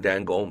 Dr.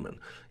 Dan Goleman.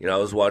 I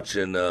was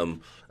watching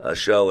a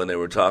show and they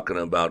were talking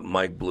about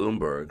Mike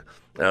Bloomberg.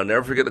 And I'll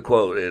never forget the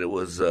quote. It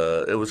was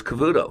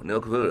Cavuto,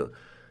 Neil Cavuto.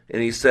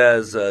 And he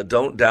says,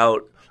 don't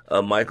doubt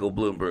Michael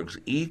Bloomberg's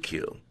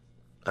EQ.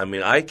 I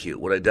mean IQ.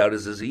 What I doubt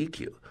is his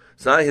EQ.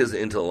 It's not his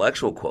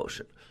intellectual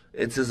quotient.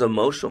 It's his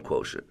emotional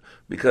quotient.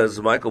 Because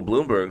Michael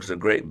Bloomberg's a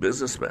great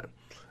businessman,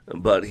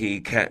 but he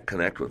can't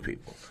connect with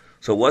people.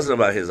 So it wasn't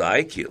about his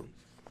IQ.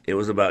 It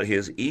was about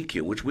his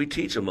EQ, which we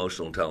teach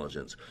emotional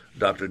intelligence.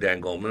 Dr.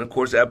 Dan Goleman, of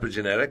course,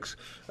 epigenetics,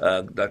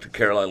 Dr.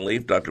 Caroline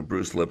Leaf, Dr.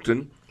 Bruce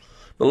Lipton.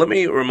 But let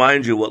me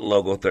remind you what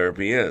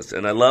logotherapy is.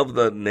 And I love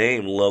the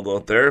name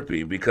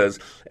logotherapy because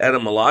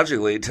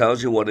etymologically it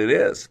tells you what it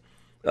is.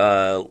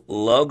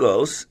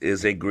 Logos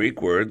is a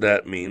Greek word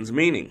that means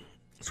meaning.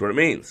 That's what it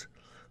means.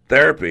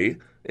 Therapy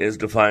is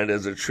defined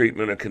as a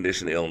treatment of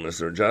condition,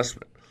 illness, or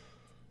adjustment.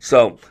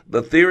 So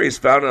the theory is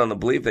founded on the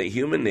belief that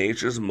human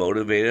nature is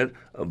motivated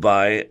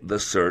by the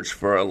search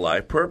for a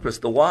life purpose,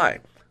 the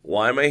why.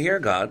 Why am I here,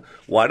 God?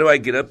 Why do I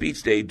get up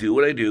each day, do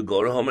what I do,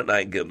 go to home at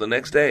night, get up the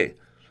next day?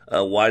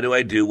 Why do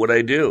I do what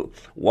I do?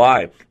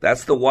 Why?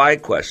 That's the why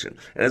question.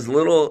 And as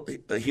little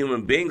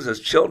human beings, as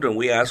children,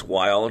 we ask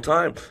why all the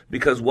time.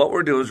 Because what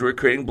we're doing is we're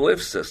creating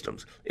belief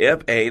systems.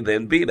 If A,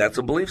 then B. That's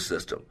a belief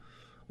system.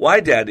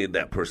 Why daddy did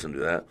that person do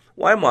that?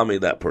 Why mommy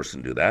did that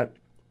person do that?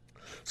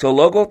 So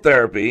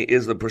logotherapy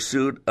is the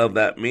pursuit of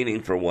that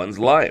meaning for one's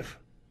life.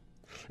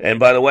 And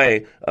by the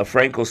way,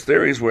 Frankl's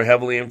theories were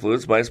heavily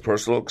influenced by his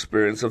personal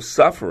experience of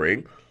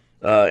suffering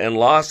and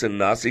loss in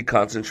Nazi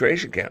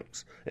concentration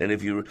camps. And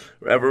if you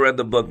ever read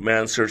the book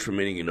Man's Search for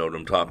Meaning, you know what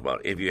I'm talking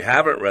about. If you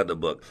haven't read the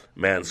book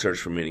Man's Search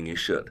for Meaning, you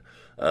should.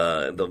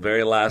 The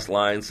very last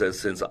line says,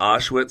 since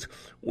Auschwitz,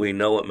 we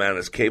know what man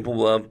is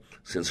capable of.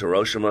 Since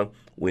Hiroshima,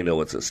 we know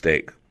what's at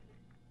stake.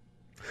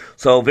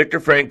 So Viktor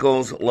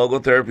Frankl's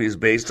logotherapy is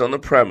based on the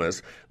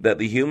premise that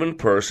the human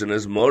person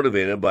is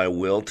motivated by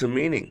will to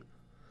meaning,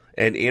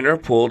 an inner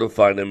pull to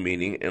find a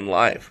meaning in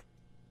life.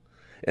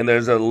 And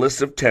there's a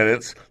list of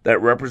tenets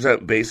that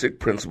represent basic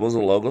principles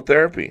of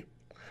logotherapy.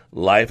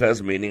 Life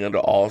has meaning under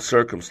all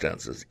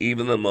circumstances,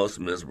 even the most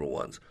miserable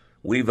ones.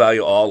 We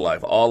value all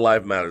life. All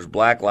life matters.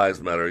 Black lives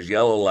matter.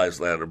 Yellow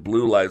lives matter.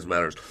 Blue lives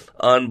matter.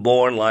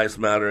 Unborn lives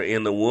matter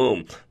in the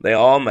womb. They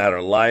all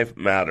matter. Life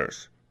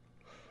matters.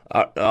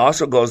 It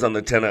also goes on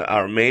the tenet,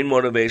 our main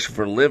motivation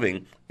for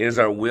living is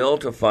our will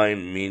to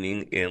find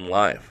meaning in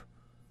life.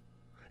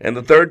 And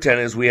the third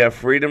tenet is we have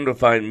freedom to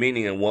find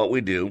meaning in what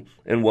we do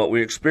and what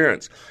we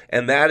experience.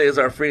 And that is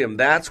our freedom.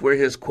 That's where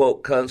his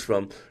quote comes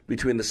from.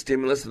 Between the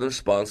stimulus and the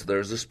response,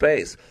 there's a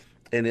space.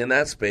 And in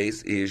that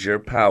space is your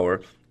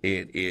power.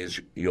 It is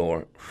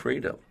your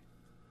freedom.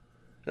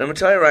 And I'm going to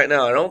tell you right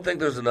now, I don't think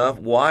there's enough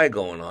why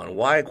going on,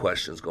 why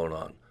questions going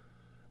on.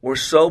 We're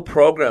so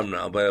programmed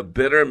now by a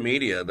bitter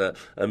media,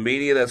 a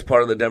media that's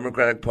part of the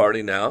Democratic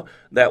Party now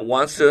that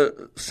wants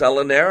to sell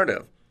a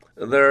narrative.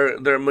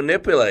 They're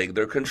manipulating,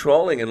 they're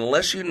controlling, and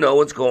unless you know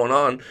what's going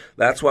on,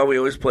 that's why we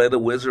always play the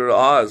Wizard of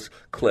Oz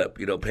clip.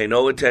 Pay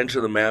no attention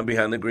to the man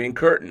behind the green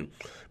curtain.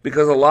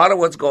 Because a lot of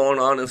what's going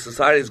on in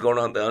society is going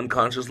on at the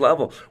unconscious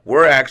level.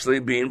 We're actually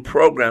being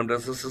programmed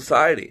as a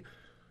society.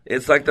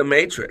 It's like the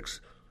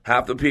Matrix.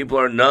 Half the people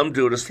are numb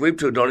to it, asleep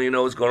to it, don't even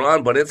know what's going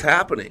on, but it's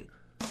happening.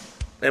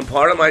 And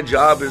part of my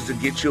job is to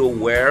get you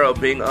aware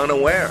of being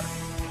unaware.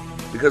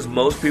 Because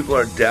most people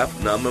are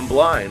deaf, numb, and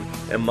blind.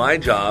 And my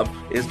job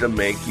is to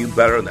make you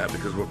better than that,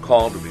 because we're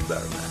called to be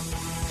better than that.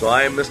 So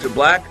I am Mr.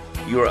 Black.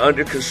 You are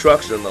under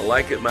construction on the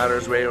Like It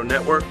Matters Radio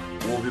Network.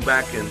 We'll be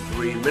back in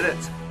 3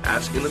 minutes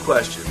asking the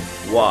question,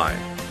 why?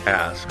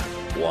 Ask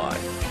why.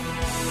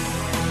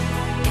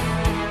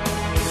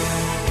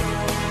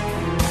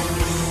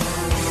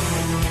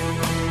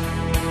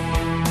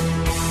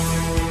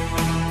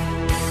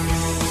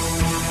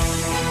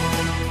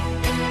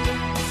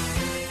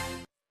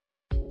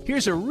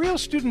 Here's a real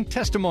student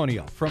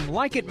testimonial from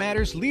Like It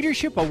Matters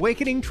Leadership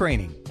Awakening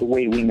Training. The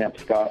way we met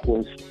Scott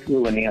was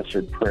through an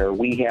answered prayer.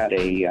 We had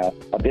a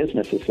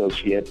business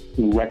associate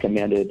who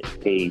recommended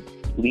a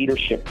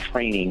leadership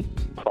training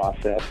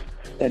process.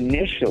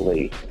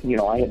 Initially,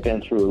 I had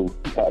been through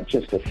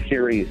just a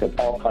series of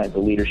all kinds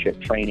of leadership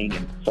training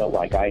and felt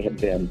like I had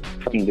been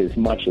trained as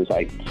much as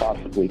I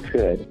possibly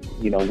could.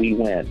 We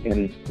went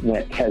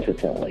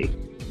hesitantly.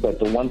 But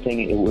the one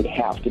thing, it would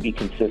have to be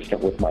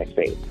consistent with my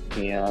faith.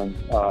 And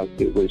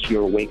it was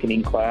your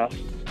awakening class.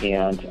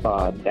 And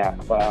that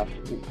class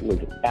was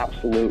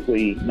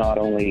absolutely not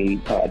only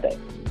the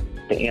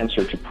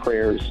answer to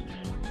prayers,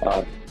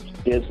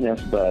 business,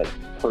 but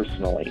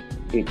personally.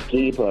 It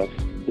gave us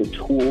the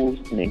tools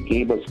and it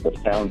gave us the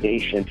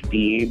foundation to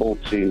be able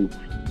to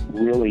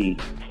really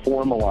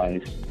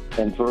formalize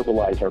and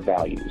verbalize our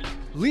values.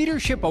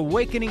 Leadership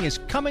Awakening is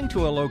coming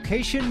to a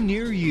location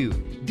near you.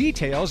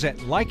 Details at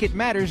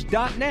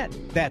likeitmatters.net.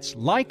 That's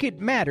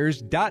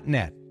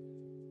likeitmatters.net.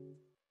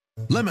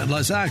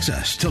 Limitless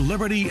access to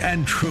liberty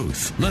and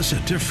truth.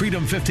 Listen to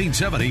Freedom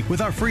 1570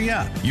 with our free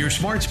app, your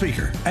smart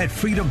speaker, at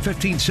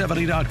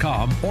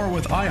freedom1570.com or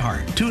with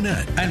iHeart,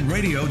 TuneIn, and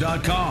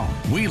radio.com.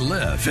 We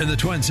live in the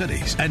Twin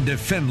Cities and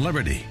defend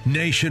liberty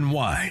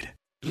nationwide.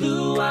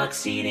 Blue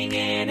Ox Heating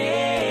and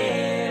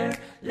Air.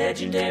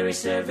 Legendary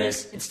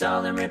service,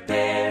 install and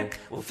repair.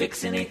 We'll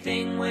fix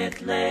anything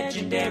with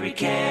legendary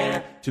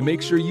care. To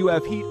make sure you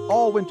have heat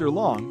all winter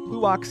long,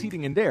 Blue Ox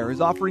Heating and Air is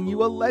offering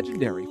you a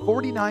legendary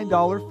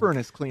 $49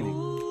 furnace cleaning.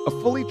 A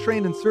fully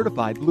trained and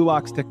certified Blue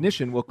Ox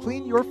technician will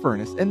clean your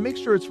furnace and make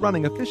sure it's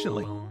running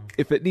efficiently.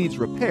 If it needs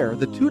repair,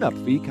 the tune-up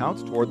fee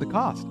counts toward the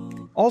cost.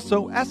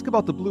 Also, ask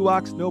about the Blue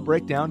Ox no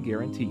breakdown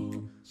guarantee.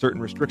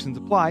 Certain restrictions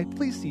apply.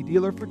 Please see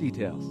dealer for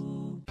details.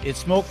 It's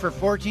smoked for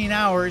 14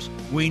 hours.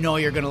 We know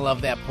you're going to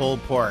love that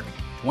pulled pork.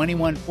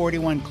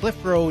 2141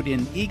 Cliff Road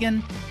in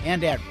Eagan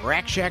and at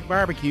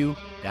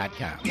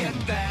RackShackBarbecue.com. Get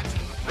that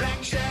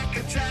Rack Shack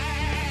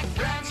attack,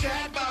 Rack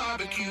Shack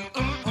Barbecue.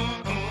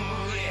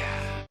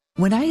 Yeah.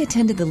 When I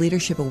attended the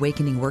Leadership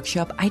Awakening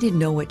workshop, I didn't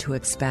know what to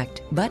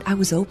expect, but I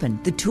was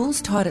open. The tools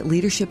taught at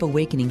Leadership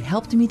Awakening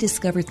helped me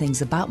discover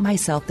things about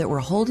myself that were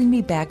holding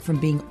me back from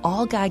being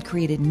all God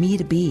created me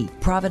to be.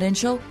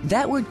 Providential?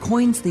 That word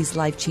coins these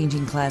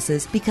life-changing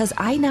classes because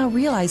I now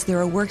realize there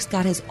are works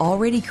God has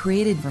already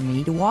created for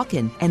me to walk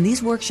in, and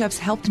these workshops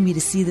helped me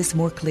to see this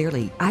more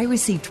clearly. I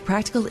received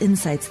practical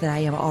insights that I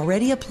am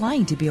already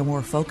applying to be a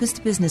more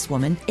focused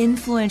businesswoman,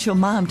 influential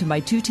mom to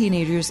my 2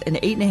 teenagers, an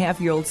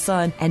 8.5-year-old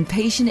son, and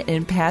patient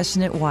and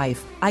passionate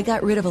wife. I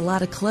got rid of a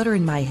lot of clutter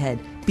in my head.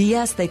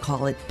 BS, they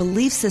call it,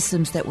 belief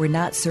systems that were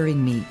not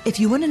serving me. If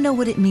you want to know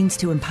what it means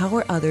to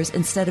empower others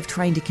instead of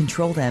trying to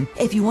control them,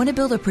 if you want to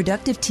build a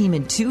productive team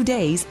in 2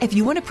 days, if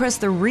you want to press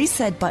the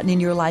reset button in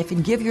your life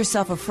and give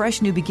yourself a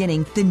fresh new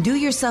beginning, then do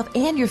yourself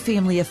and your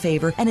family a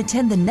favor and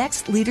attend the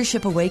next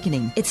Leadership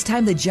Awakening. It's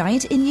time the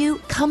giant in you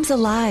comes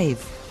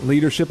alive.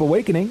 Leadership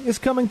Awakening is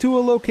coming to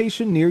a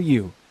location near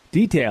you.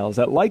 Details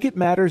at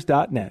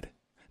likeitmatters.net.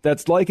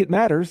 That's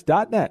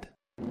likeitmatters.net.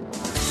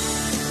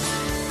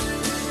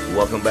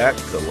 Welcome back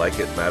to Like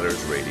It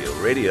Matters Radio.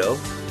 Radio,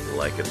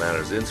 Like It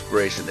Matters,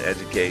 inspiration,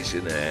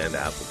 education, and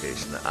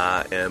application.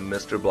 I am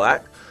Mr.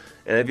 Black,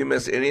 and if you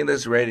miss any of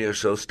this radio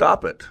show,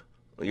 stop it.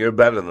 You're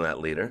better than that,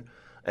 leader.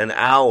 An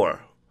hour.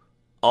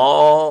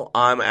 All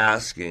I'm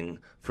asking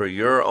for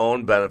your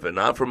own benefit,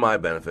 not for my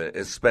benefit,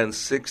 is spend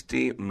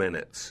 60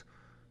 minutes.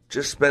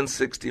 Just spend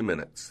 60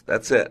 minutes.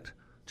 That's it.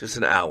 Just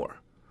an hour.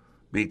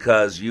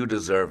 Because you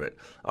deserve it.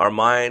 Our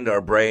mind,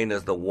 our brain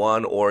is the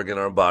one organ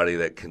in our body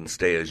that can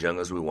stay as young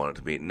as we want it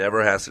to be. It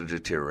never has to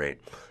deteriorate.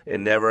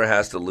 It never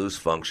has to lose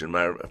function.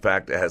 Matter of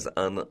fact, it has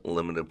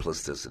unlimited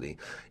plasticity.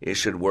 It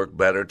should work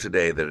better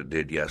today than it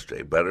did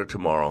yesterday, better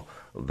tomorrow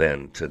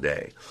than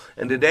today.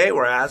 And today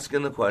we're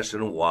asking the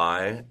question,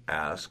 why?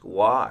 Ask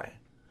why.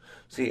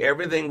 See,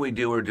 everything we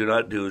do or do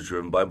not do is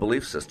driven by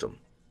belief system.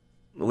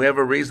 We have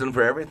a reason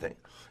for everything.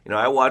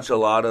 I watch a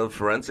lot of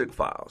forensic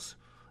files.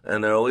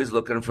 And they're always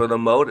looking for the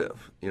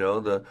motive.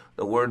 The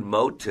word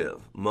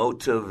motive,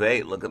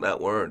 motivate, look at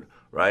that word,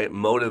 right?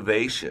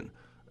 Motivation.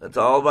 It's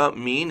all about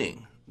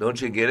meaning.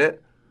 Don't you get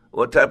it?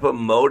 What type of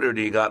motor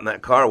do you got in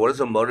that car? What does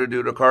a motor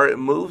do to a car? It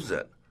moves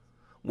it.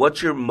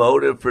 What's your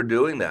motive for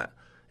doing that?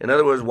 In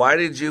other words, why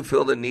did you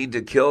feel the need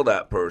to kill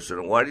that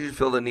person? Why did you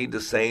feel the need to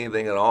say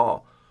anything at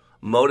all?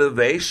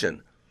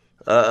 Motivation.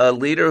 A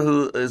leader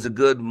who is a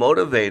good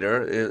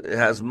motivator,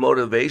 has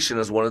motivation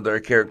as one of their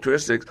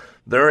characteristics,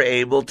 they're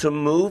able to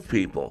move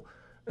people.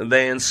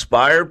 They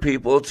inspire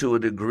people to a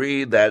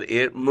degree that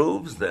it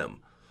moves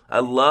them. I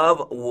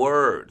love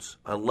words.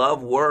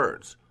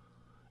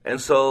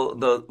 And so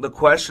the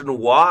question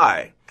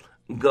why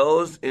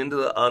goes into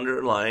the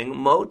underlying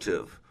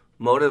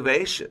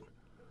motivation.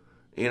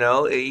 You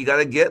got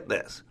to get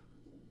this.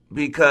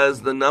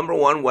 Because the number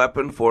one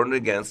weapon formed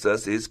against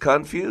us is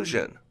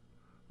confusion,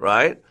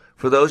 right?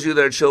 For those of you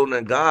that are children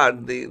of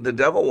God, the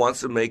devil wants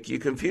to make you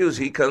confused.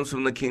 He comes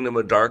from the kingdom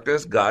of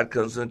darkness. God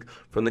comes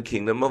from the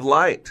kingdom of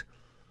light.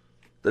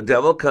 The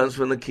devil comes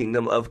from the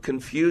kingdom of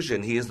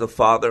confusion. He is the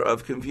father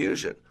of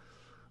confusion,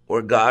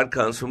 where God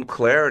comes from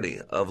clarity,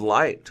 of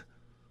light.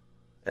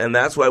 And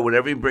that's why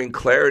whenever you bring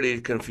clarity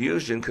to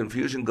confusion,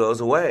 confusion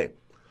goes away.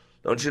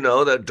 Don't you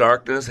know that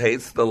darkness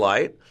hates the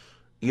light?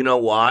 You know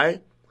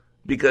why?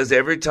 Because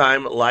every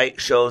time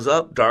light shows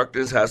up,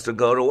 darkness has to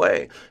go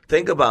away.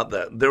 Think about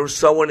that. There was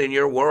someone in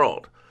your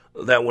world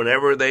that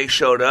whenever they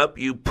showed up,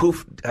 you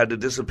poof, had to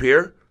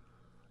disappear.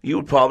 You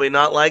would probably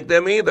not like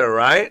them either,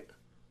 right?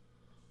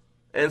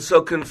 And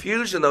so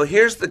confusion, though,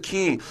 here's the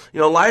key.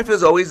 Life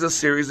is always a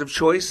series of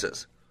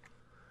choices.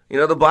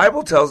 The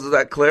Bible tells us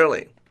that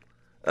clearly.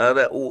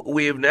 That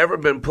we have never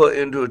been put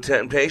into a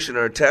temptation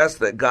or a test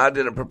that God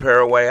didn't prepare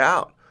a way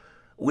out.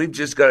 We've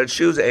just got to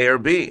choose A or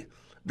B.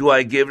 Do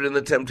I give it in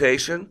the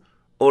temptation,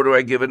 or do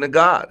I give it to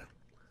God?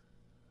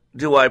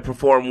 Do I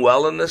perform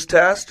well in this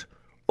test,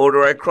 or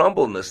do I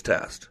crumble in this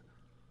test?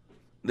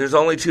 There's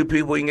only two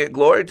people you can get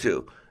glory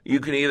to. You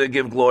can either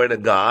give glory to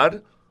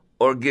God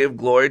or give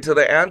glory to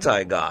the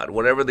anti-God.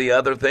 Whatever the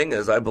other thing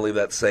is, I believe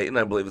that's Satan.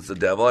 I believe it's the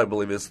devil. I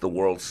believe it's the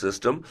world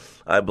system.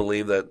 I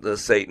believe that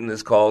Satan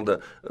is called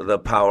the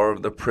power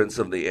of the prince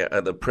of the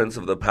air, the prince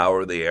of the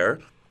power of the air.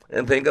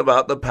 And think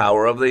about the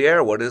power of the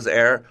air. What is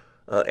air?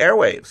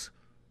 Airwaves.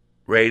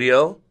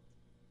 Radio,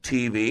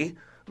 TV,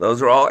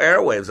 those are all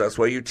airwaves. That's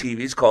why your TV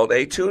is called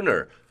a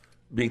tuner,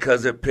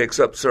 because it picks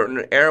up certain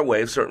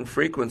airwaves, certain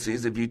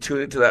frequencies. If you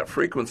tune it to that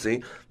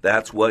frequency,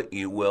 that's what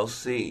you will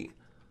see.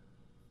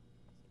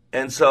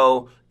 And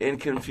so in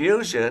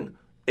confusion,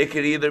 it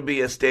could either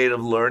be a state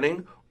of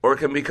learning or it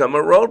can become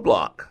a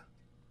roadblock.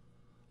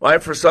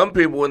 Right? For some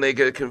people, when they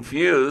get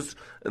confused,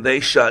 they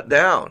shut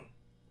down.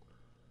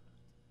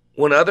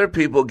 When other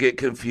people get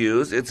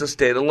confused, it's a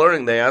state of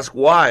learning. They ask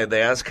why,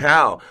 they ask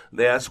how,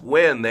 they ask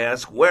when, they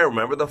ask where.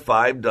 Remember the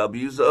 5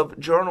 W's of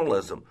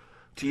journalism.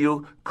 Do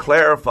you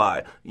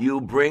clarify? You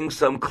bring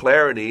some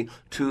clarity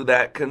to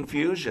that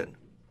confusion.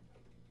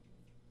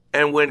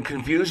 And when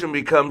confusion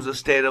becomes a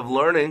state of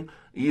learning,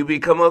 you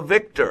become a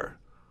victor.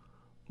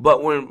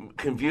 But when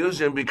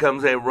confusion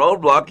becomes a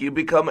roadblock, you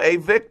become a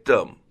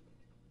victim.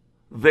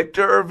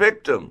 Victor or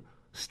victim,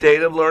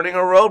 state of learning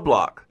or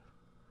roadblock.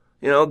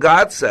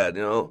 God said,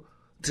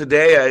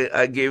 today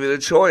I gave you the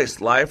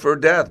choice, life or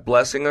death,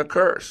 blessing or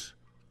curse.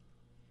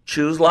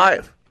 Choose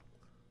life.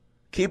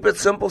 Keep it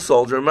simple,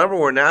 soldier. Remember,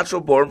 we're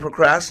natural born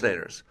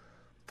procrastinators.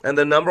 And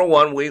the number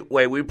one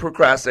way we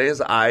procrastinate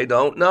is I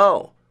don't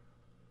know.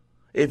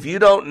 If you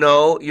don't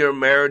know your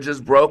marriage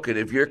is broken,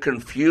 if you're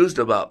confused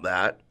about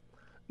that,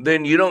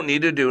 then you don't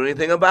need to do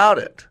anything about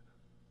it.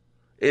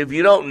 If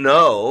you don't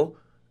know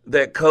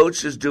that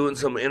coach is doing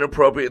some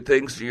inappropriate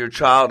things to your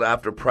child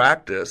after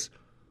practice,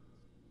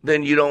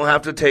 then you don't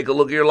have to take a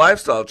look at your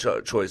lifestyle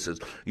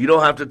choices. You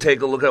don't have to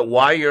take a look at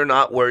why you're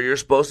not where you're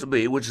supposed to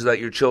be, which is at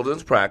your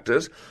children's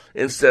practice,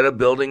 instead of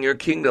building your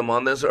kingdom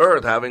on this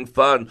earth, having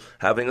fun,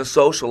 having a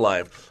social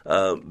life,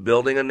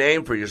 building a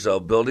name for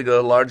yourself, building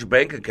a large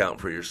bank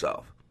account for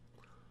yourself.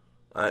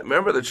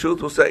 Remember, the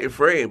truth will set you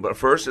free, but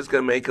first it's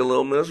going to make you a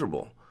little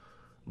miserable.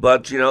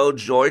 But,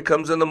 joy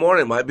comes in the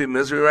morning. It might be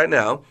misery right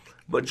now,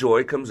 but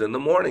joy comes in the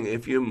morning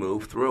if you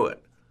move through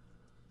it.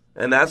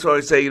 And that's why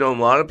I say, a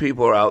lot of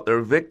people are out there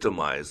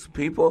victimized.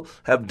 People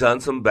have done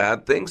some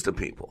bad things to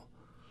people.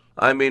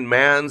 I mean,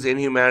 man's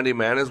inhumanity,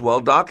 man is well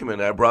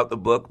documented. I brought the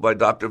book by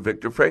Dr.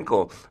 Viktor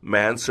Frankl,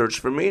 Man's Search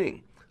for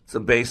Meaning. It's the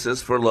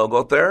basis for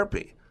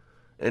logotherapy.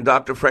 And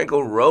Dr.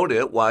 Frankl wrote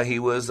it while he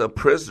was a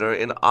prisoner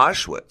in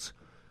Auschwitz.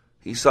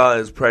 He saw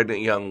his pregnant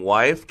young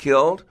wife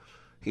killed.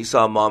 He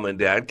saw mom and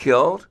dad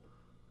killed.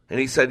 And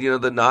he said,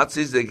 the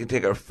Nazis, they can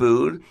take our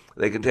food,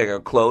 they can take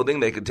our clothing,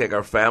 they can take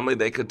our family,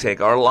 they could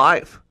take our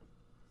life.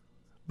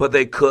 But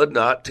they could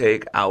not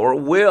take our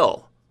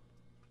will.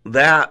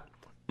 That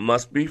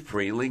must be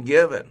freely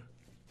given.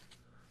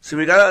 See,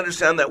 we got to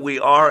understand that we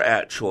are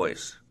at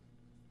choice.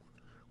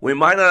 We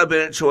might not have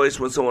been at choice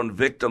when someone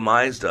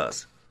victimized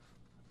us,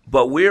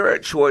 but we're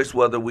at choice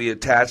whether we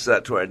attach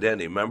that to our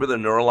identity. Remember the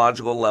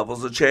neurological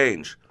levels of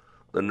change.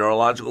 the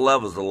neurological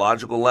levels, the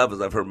logical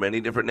levels. I've heard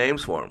many different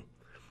names for them.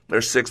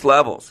 There's 6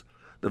 levels.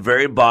 The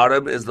very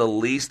bottom is the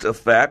least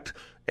effect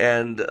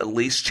and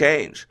least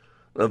change.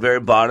 The very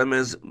bottom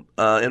is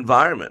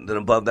environment. Then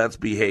above that's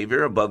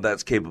behavior. Above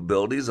that's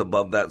capabilities.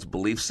 Above that's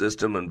belief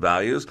system and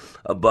values.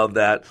 Above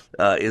that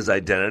is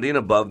identity. And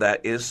above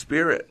that is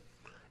spirit.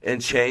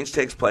 And change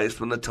takes place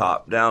from the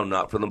top down,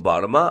 not from the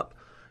bottom up.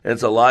 And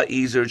it's a lot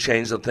easier to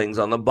change the things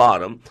on the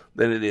bottom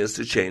than it is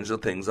to change the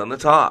things on the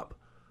top.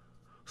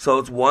 So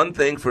it's one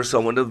thing for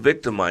someone to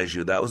victimize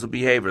you. That was a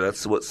behavior.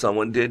 That's what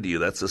someone did to you.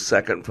 That's the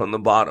second from the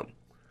bottom.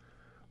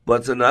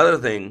 But it's another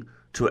thing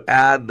to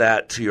add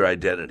that to your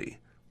identity.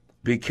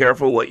 Be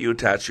careful what you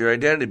attach to your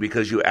identity,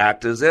 because you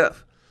act as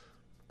if.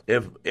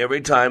 If every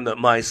time that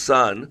my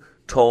son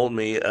told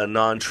me a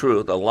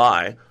non-truth, a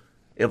lie,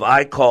 if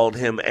I called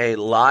him a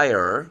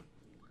liar,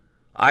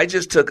 I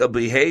just took a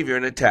behavior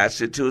and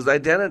attached it to his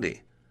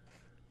identity.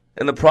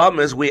 And the problem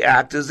is we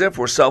act as if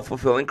we're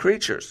self-fulfilling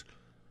creatures.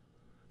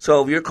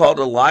 So if you're called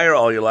a liar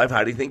all your life,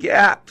 how do you think you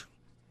act?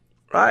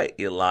 Right,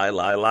 you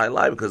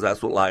lie, because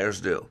that's what liars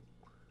do.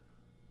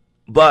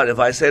 But if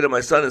I say to my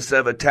son,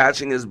 instead of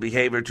attaching his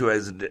behavior to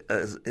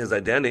his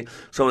identity,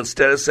 so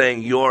instead of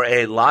saying, you're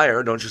a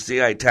liar, don't you see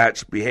I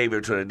attach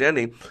behavior to an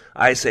identity,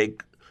 I say,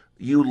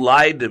 you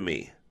lied to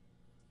me.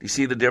 You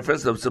see the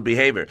difference? It's the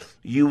behavior.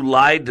 You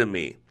lied to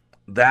me.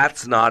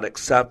 That's not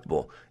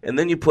acceptable. And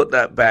then you put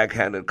that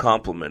backhanded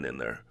compliment in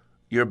there.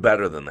 You're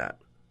better than that.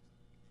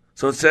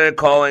 So instead of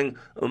calling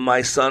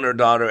my son or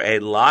daughter a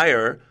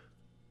liar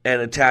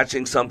and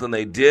attaching something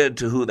they did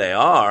to who they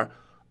are,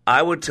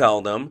 I would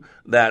tell them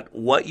that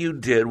what you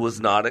did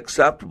was not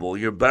acceptable.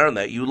 You're better than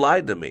that. You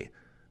lied to me.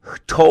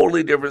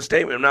 Totally different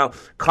statement. Now,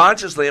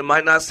 consciously, it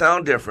might not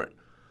sound different,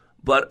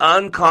 but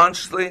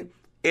unconsciously,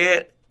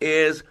 it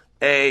is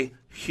a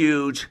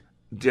huge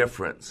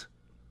difference.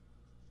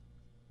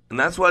 And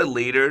that's why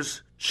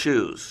leaders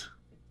choose.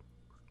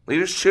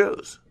 Leaders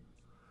choose.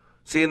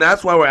 See, and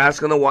that's why we're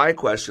asking the why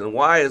question. The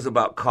why is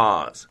about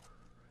cause.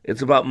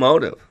 It's about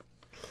motive.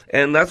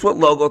 And that's what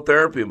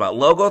logotherapy is about.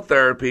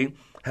 Logotherapy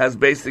has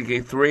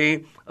basically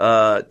 3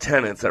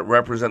 tenets that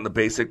represent the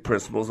basic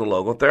principles of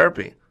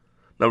logotherapy.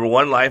 Number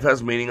 1, life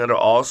has meaning under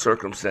all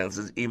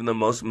circumstances, even the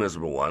most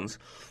miserable ones.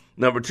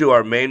 Number 2,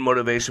 our main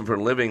motivation for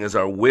living is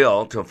our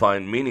will to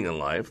find meaning in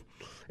life.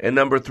 And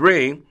number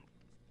 3,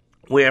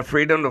 we have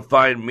freedom to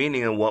find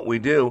meaning in what we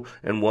do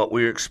and what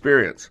we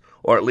experience,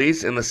 or at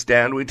least in the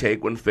stand we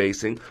take when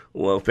faced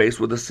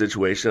with a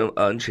situation of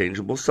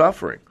unchangeable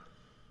suffering.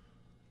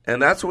 And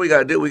that's what we got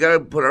to do. We got to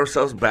put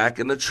ourselves back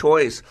in the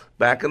choice,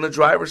 back in the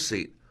driver's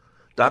seat.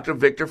 Dr.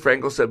 Viktor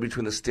Frankl said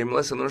between the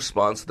stimulus and the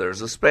response, there's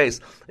a space.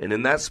 And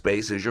in that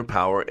space is your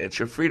power, it's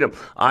your freedom.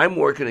 I'm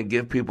working to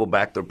give people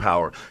back their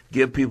power,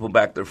 give people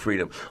back their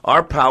freedom.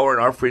 Our power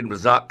and our freedom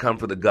does not come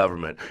from the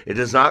government. It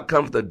does not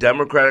come from the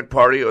Democratic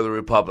Party or the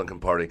Republican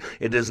Party.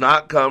 It does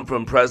not come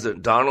from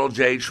President Donald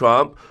J.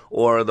 Trump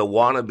or the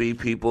wannabe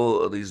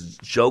people, these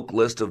joke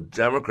list of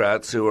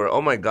Democrats who are,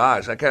 oh my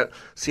gosh, I can't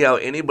see how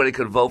anybody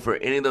could vote for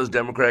any of those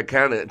Democratic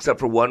candidates except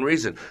for one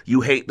reason.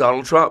 You hate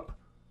Donald Trump.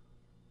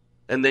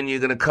 And then you're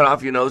going to cut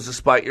off your nose to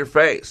spite your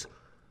face.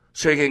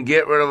 So you can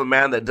get rid of a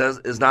man that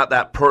is not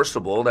that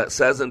personable, that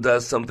says and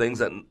does some things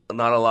that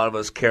not a lot of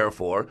us care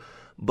for,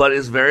 but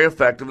is very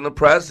effective in the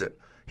president.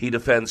 He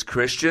defends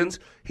Christians.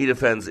 He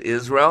defends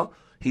Israel.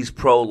 He's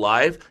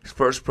pro-life. He's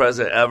first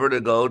president ever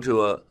to go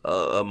to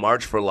a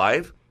March for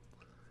Life.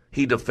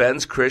 He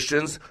defends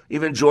Christians.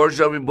 Even George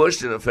W. Bush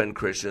didn't defend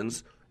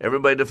Christians.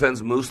 Everybody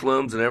defends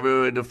Muslims and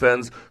everybody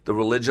defends the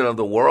religion of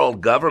the world,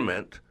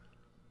 government.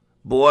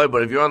 Boy,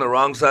 but if you're on the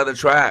wrong side of the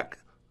track,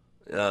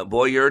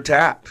 boy, you're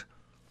attacked.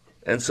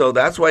 And so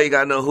that's why you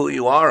got to know who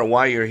you are and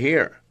why you're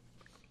here.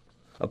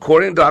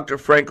 According to Dr.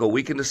 Frankl,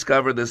 we can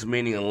discover this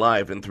meaning in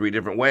life in 3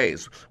 different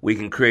ways. We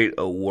can create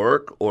a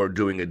work or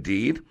doing a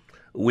deed.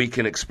 We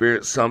can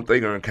experience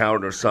something or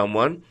encounter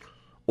someone.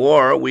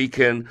 Or we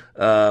can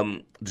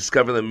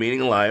discover the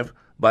meaning in life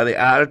by the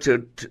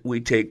attitude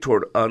we take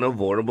toward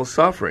unavoidable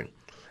suffering.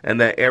 And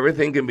that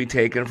everything can be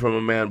taken from a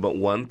man but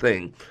one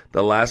thing,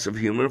 the last of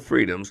human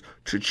freedoms,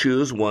 to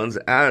choose one's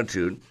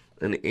attitude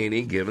in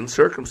any given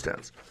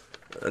circumstance.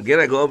 Again,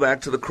 I go back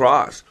to the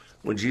cross.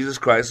 When Jesus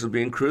Christ was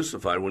being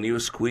crucified, when he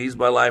was squeezed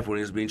by life, when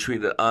he was being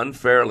treated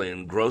unfairly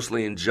and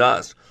grossly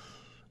unjust,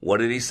 what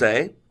did he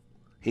say?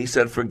 He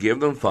said, forgive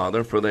them,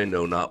 Father, for they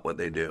know not what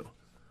they do.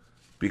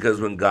 Because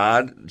when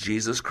God,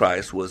 Jesus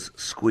Christ, was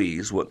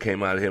squeezed, what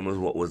came out of him was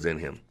what was in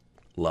him,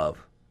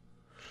 love.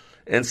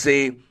 And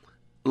see,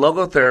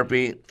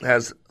 logotherapy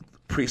has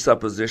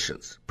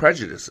presuppositions,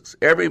 prejudices.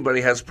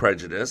 Everybody has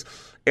prejudice.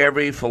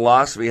 Every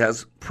philosophy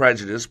has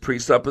prejudice,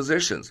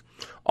 presuppositions.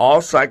 All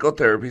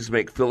psychotherapies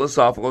make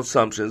philosophical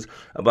assumptions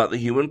about the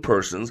human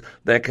persons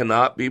that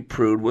cannot be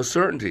proved with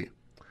certainty.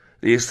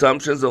 The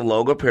assumptions of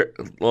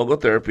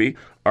logotherapy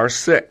are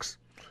 6.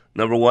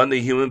 Number 1,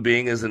 the human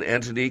being is an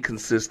entity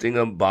consisting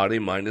of body,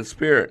 mind, and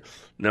spirit.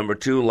 Number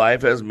 2,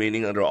 life has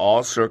meaning under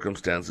all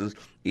circumstances,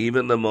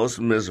 even the most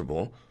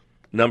miserable.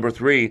 Number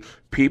 3,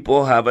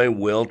 people have a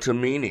will to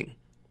meaning.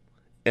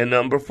 And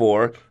number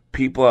 4,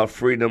 people have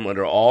freedom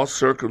under all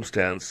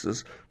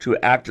circumstances to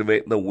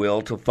activate the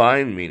will to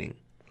find meaning.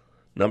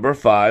 Number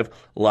 5,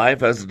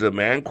 life has a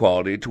demand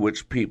quality to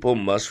which people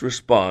must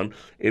respond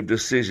if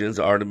decisions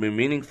are to be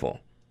meaningful.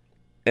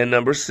 And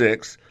number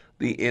 6,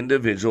 the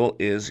individual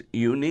is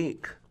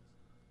unique.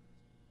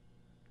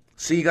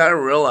 See, you got to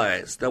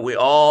realize that we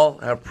all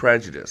have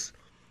prejudice.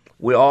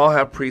 We all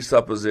have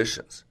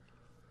presuppositions.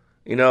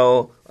 You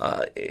know,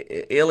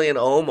 Ilhan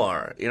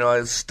Omar, you know,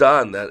 I was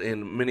stunned that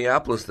in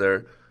Minneapolis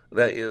there,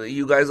 that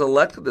you guys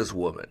elected this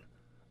woman.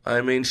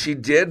 I mean, she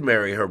did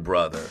marry her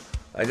brother.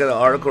 I got an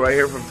article right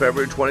here from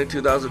February 20,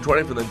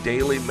 2020 from the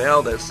Daily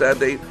Mail that said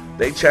they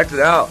checked it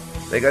out.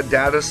 They got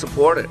data to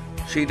support it.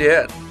 She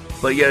did.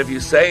 But yet if you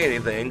say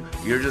anything,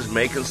 you're just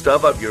making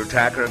stuff up. You're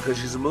attacking her because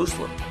she's a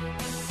Muslim.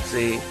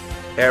 See,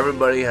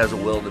 everybody has a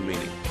will to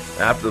meaning.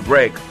 After the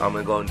break, I'm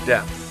going to go in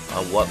depth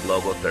on what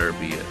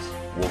logotherapy is.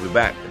 We'll be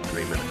back in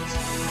 3 minutes.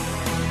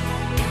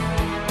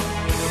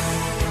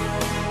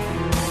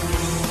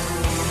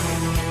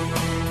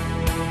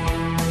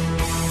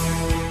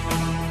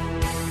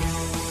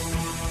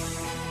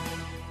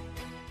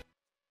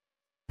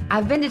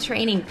 I've been to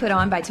training put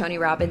on by Tony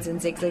Robbins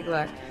and Zig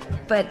Ziglar,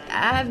 but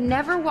I've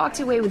never walked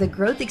away with a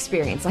growth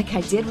experience like I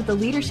did with the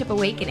Leadership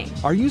Awakening.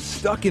 Are you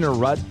stuck in a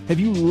rut?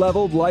 Have you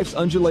leveled life's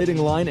undulating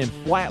line and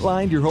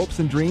flatlined your hopes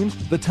and dreams?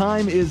 The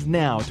time is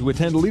now to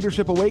attend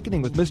Leadership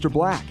Awakening with Mr.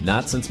 Black.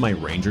 Not since my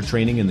Ranger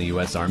training in the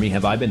U.S. Army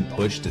have I been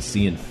pushed to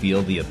see and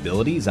feel the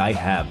abilities I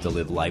have to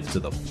live life to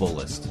the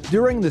fullest.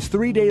 During this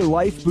 3-day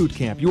life boot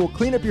camp, you will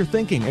clean up your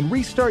thinking and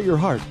restart your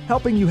heart,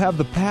 helping you have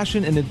the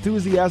passion and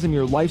enthusiasm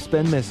your life's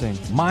been missing.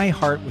 My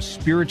heart was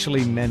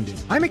spiritually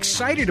mended. I'm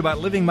excited about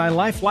living my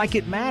life like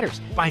it matters.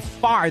 By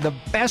far the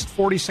best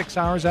 46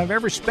 hours I've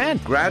ever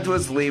spent.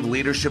 Graduates leave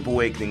Leadership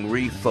Awakening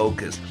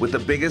refocused with the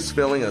biggest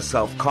feeling of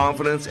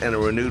self-confidence and a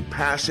renewed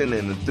passion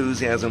and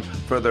enthusiasm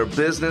for their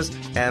business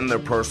and their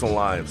personal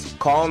lives.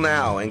 Call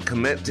now and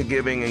commit to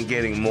giving and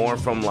getting more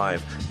from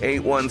life.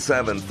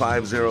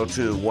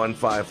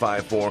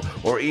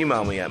 817-502-1554 or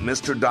email me at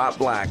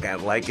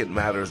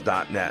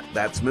mr.black@likeitmatters.net.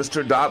 That's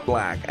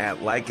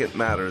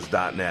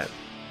mr.black@likeitmatters.net.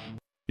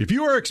 If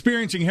you are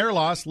experiencing hair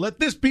loss, let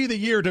this be the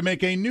year to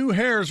make a new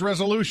hairs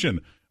resolution.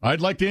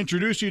 I'd like to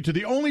introduce you to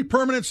the only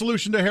permanent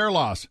solution to hair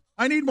loss.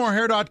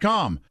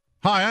 IneedMoreHair.com.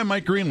 Hi, I'm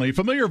Mike Greenlee,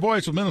 familiar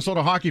voice with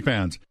Minnesota hockey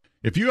fans.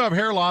 If you have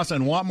hair loss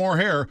and want more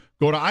hair,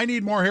 go to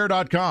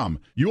IneedMoreHair.com.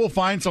 You will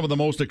find some of the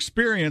most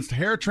experienced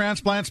hair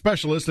transplant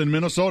specialists in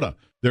Minnesota.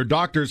 Their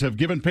doctors have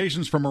given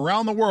patients from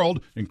around the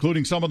world,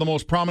 including some of the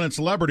most prominent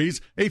celebrities,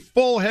 a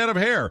full head of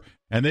hair,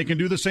 and they can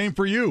do the same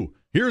for you.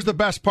 Here's the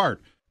best part.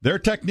 Their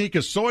technique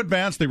is so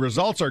advanced, the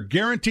results are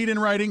guaranteed in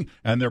writing,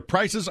 and their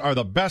prices are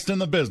the best in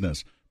the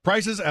business.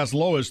 Prices as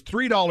low as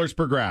 $3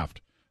 per graft.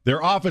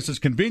 Their office is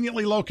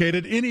conveniently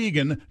located in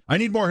Eagan.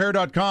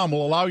 IneedMoreHair.com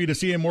will allow you to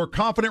see a more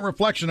confident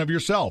reflection of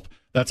yourself.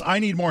 That's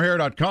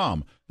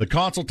IneedMoreHair.com. The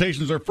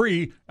consultations are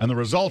free, and the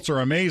results are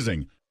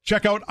amazing.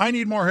 Check out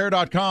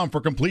IneedMoreHair.com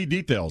for complete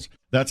details.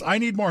 That's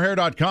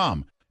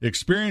IneedMoreHair.com.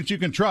 Experience you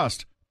can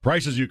trust.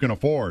 Prices you can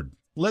afford.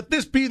 Let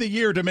this be the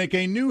year to make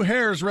a new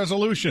hairs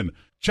resolution.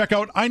 Check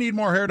out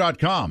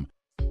IneedMoreHair.com.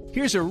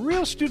 Here's a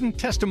real student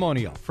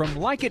testimonial from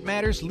Like It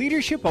Matters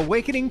Leadership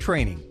Awakening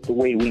Training. The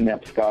way we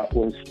met Scott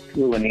was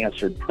through an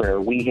answered prayer.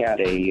 We had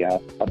a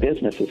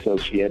business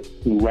associate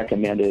who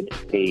recommended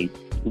a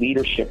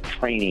leadership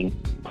training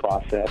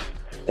process.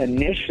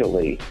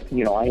 Initially,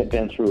 I had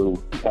been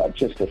through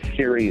just a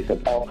series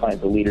of all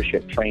kinds of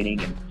leadership training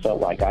and felt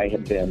like I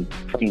had been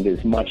trained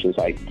as much as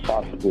I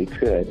possibly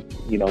could.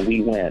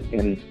 We went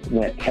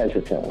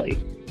hesitantly.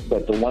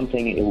 But the one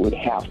thing, it would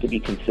have to be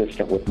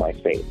consistent with my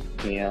faith.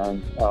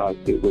 And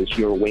it was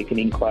your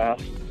awakening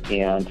class.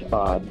 And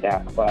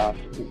that class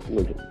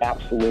was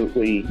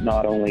absolutely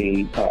not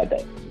only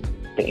the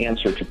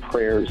answer to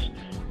prayers,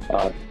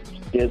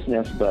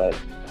 business, but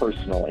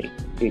personally.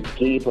 It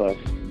gave us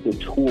the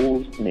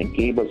tools and it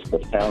gave us the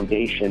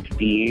foundation to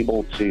be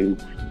able to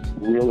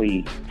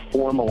really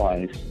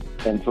formalize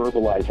and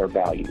verbalize our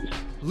values.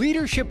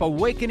 Leadership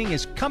Awakening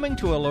is coming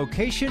to a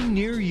location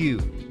near you.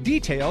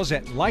 Details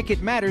at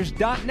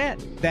likeitmatters.net.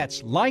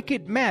 That's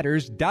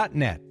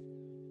likeitmatters.net.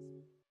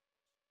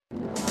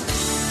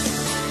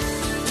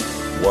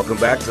 Welcome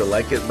back to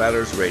Like It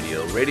Matters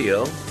Radio.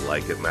 Radio,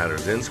 like it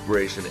matters,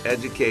 inspiration,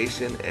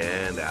 education,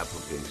 and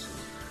application.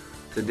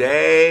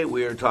 Today,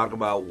 we are talking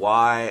about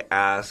why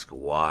ask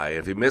why.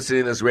 If you missed any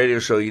of this radio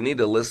show, you need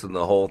to listen to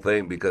the whole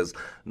thing because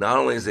not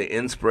only is it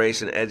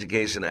inspiration,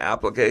 education, and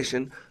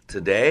application,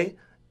 today,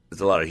 there's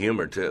a lot of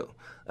humor, too.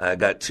 I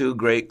got 2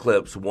 great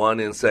clips,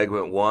 one in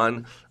segment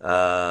 1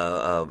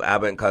 of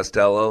Abbott and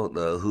Costello,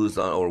 the Who's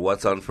On or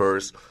What's On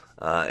First,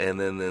 and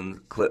then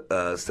in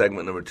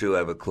segment number 2, I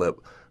have a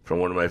clip from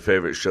one of my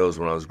favorite shows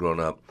when I was growing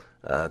up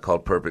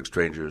called Perfect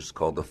Strangers,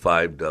 called The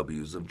 5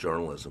 W's of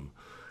Journalism.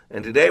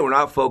 And today we're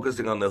not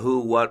focusing on the who,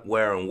 what,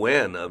 where, and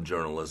when of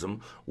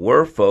journalism.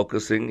 We're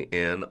focusing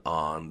in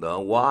on the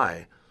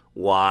why.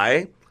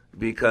 Why?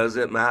 Because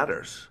it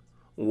matters.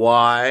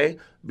 Why?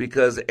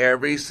 Because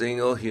every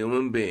single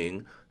human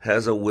being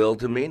has a will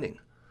to meaning.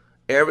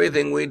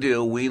 Everything we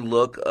do, we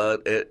look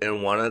at it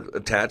and want to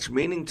attach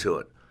meaning to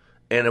it.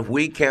 And if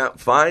we can't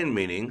find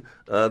meaning,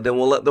 then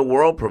we'll let the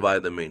world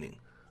provide the meaning.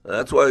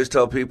 That's why I always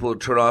tell people to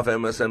turn off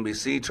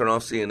MSNBC, turn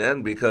off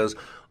CNN, because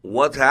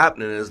what's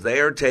happening is they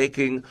are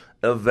taking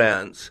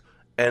events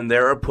and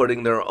they're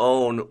putting their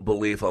own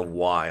belief of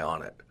why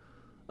on it.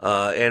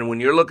 And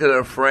when you're looking at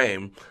a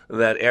frame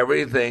that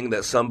everything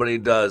that somebody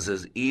does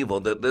is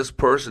evil, that this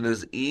person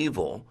is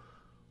evil,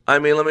 I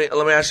mean, let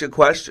me ask you a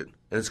question,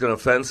 and it's going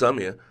to offend some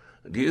of you.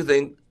 Do you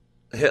think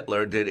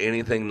Hitler did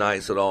anything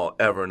nice at all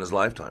ever in his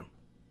lifetime?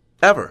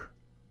 Ever?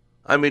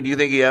 I mean, do you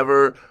think he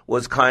ever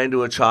was kind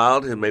to a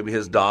child, maybe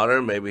his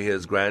daughter, maybe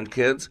his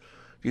grandkids?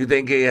 Do you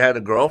think he had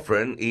a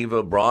girlfriend,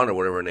 Eva Braun or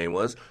whatever her name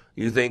was?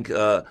 You think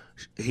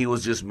he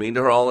was just mean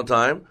to her all the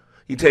time?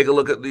 You take a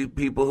look at the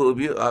people who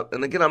abuse,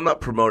 and again, I'm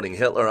not promoting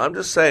Hitler. I'm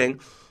just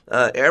saying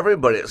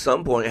everybody at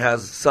some point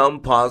has some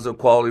positive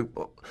quality,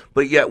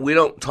 but yet we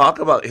don't talk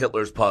about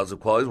Hitler's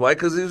positive qualities. Why?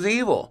 Because he was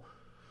evil.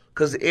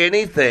 Because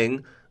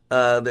anything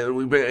that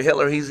we bring at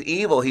Hitler, he's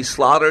evil. He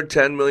slaughtered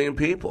 10 million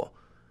people.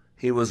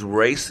 He was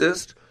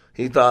racist.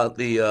 He thought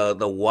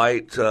the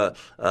white,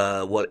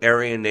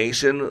 Aryan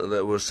nation,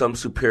 there was some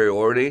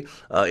superiority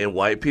in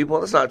white people.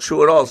 That's not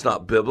true at all. It's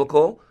not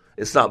biblical.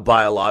 It's not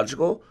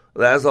biological.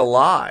 That's a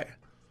lie.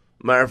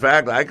 Matter of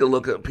fact, I could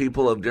look at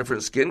people of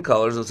different skin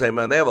colors and say,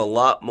 man, they have a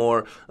lot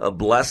more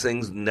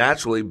blessings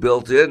naturally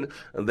built in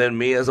than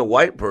me as a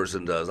white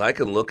person does. I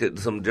can look at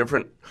some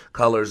different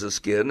colors of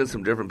skin and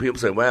some different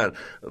people say, man,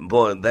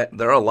 boy,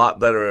 they're a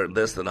lot better at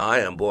this than I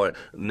am. Boy,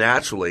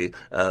 naturally,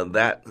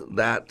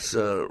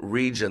 that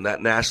region,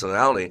 that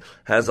nationality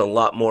has a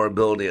lot more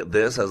ability at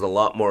this, has a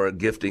lot more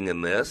gifting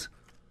in this.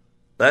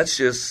 That's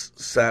just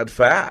sad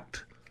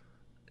fact.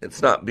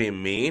 It's not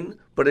being mean,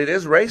 but it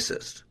is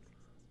racist.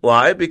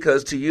 Why?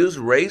 Because to use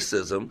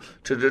racism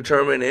to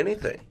determine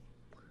anything.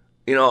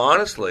 You know,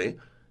 honestly,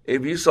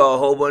 if you saw a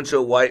whole bunch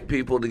of white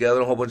people together,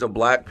 a whole bunch of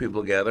black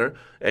people together,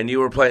 and you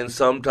were playing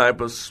some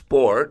type of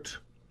sport,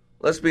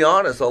 let's be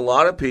honest, a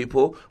lot of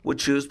people would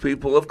choose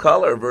people of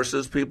color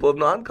versus people of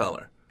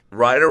non-color.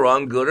 Right or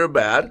wrong, good or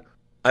bad,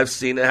 I've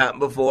seen it happen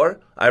before.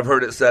 I've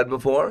heard it said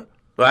before,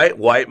 right?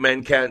 White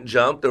men can't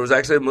jump. There was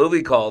actually a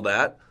movie called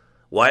that.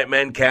 White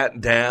men can't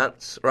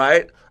dance,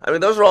 right? I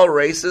mean, those are all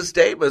racist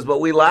statements,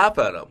 but we laugh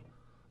at them.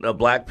 Now,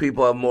 black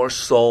people have more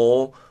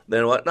soul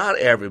than what? Not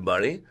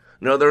everybody.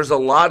 No, there's a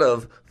lot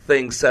of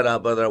things set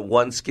up, whether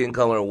one skin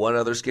color or one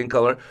other skin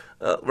color,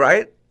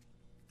 right?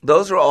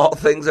 Those are all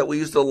things that we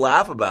used to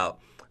laugh about.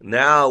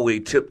 Now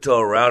we tiptoe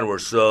around. We're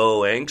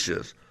so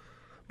anxious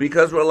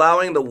because we're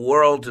allowing the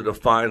world to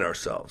define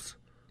ourselves.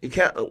 You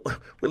can't.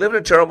 We live in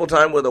a terrible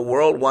time where the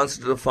world wants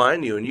to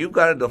define you, and you've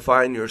got to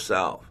define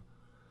yourself.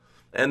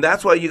 And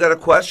that's why you got to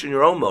question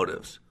your own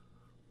motives.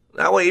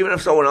 That way, even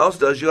if someone else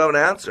does, you have an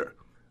answer.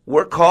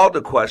 We're called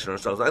to question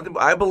ourselves.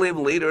 I believe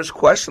leaders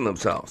question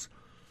themselves.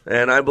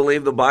 And I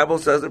believe the Bible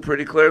says it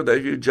pretty clear that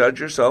if you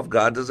judge yourself,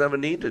 God doesn't have a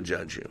need to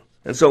judge you.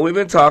 And so we've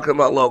been talking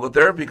about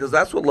logotherapy because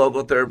that's what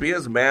logotherapy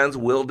is, man's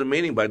will to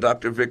meaning by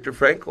Dr. Viktor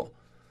Frankl.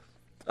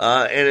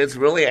 And it's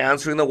really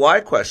answering the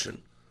why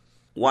question.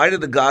 Why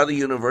did the God of the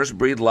universe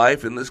breathe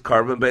life in this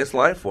carbon-based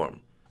life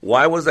form?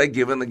 Why was I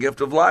given the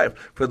gift of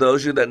life? For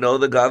those of you that know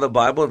the God of the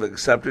Bible, have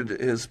accepted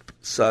his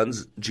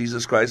son's,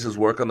 Jesus Christ's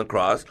work on the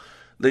cross,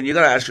 then you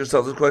got to ask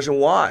yourself this question,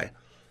 why?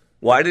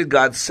 Why did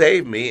God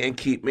save me and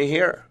keep me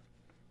here?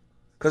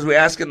 Because we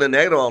ask in the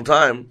negative all the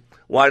time,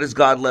 why does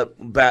God let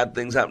bad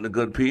things happen to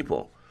good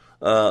people?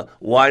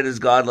 Why does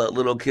God let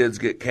little kids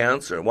get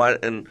cancer? Why?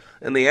 And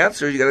the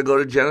answer, you got to go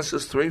to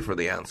Genesis 3 for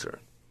the answer.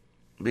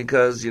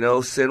 Because,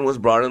 sin was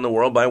brought in the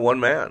world by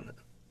one man,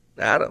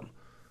 Adam.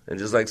 And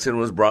just like sin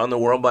was brought in the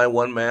world by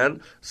one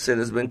man, sin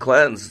has been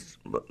cleansed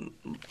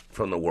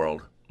from the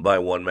world by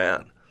one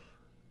man.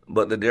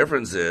 But the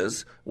difference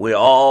is we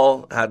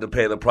all had to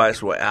pay the price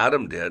for what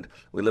Adam did.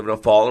 We live in a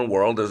fallen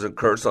world. There's a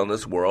curse on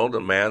this world. A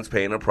man's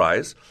paying a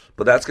price.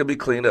 But that's going to be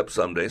cleaned up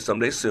someday.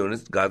 Someday soon,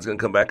 God's going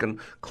to come back and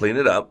clean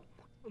it up.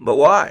 But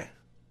why?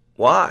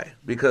 Why?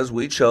 Because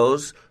we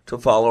chose to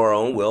follow our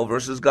own will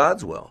versus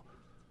God's will.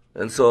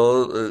 And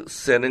so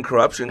sin and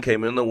corruption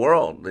came in the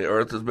world. The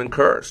earth has been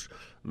cursed.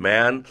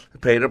 Man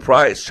paid a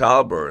price,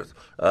 childbirth,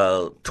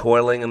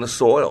 toiling in the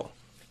soil.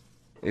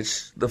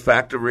 It's the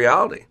fact of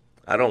reality.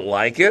 I don't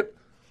like it.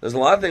 There's a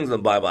lot of things in the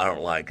Bible I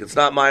don't like. It's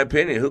not my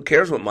opinion. Who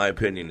cares what my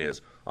opinion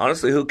is?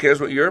 Honestly, who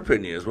cares what your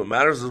opinion is? What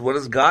matters is what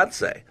does God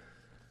say?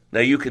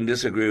 Now, you can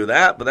disagree with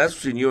that, but that's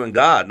between you and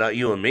God, not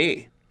you and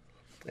me.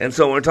 And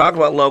so when we talk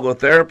about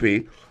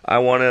logotherapy, I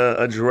want to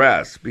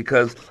address,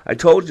 because I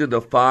told you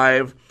the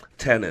 5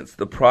 tenets,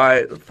 the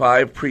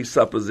 5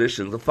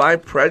 presuppositions, the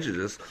 5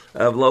 prejudices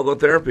of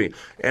logotherapy.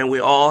 And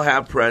we all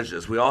have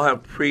prejudice. We all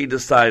have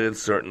pre-decided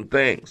certain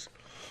things.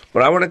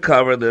 But I want to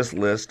cover this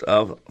list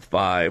of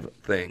 5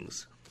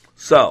 things.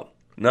 So,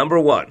 number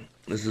 1,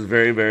 this is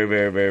very, very,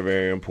 very, very,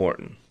 very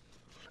important.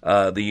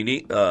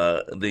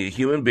 The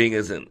human being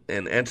is an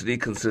entity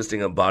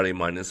consisting of body,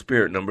 mind, and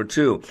spirit. Number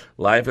 2,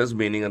 life has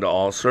meaning under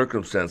all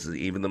circumstances,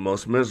 even the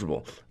most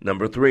miserable.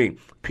 Number 3,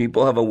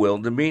 people have a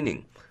will to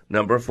meaning.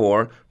 Number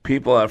 4,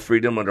 people have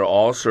freedom under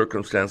all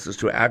circumstances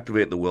to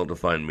activate the will to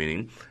find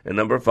meaning. And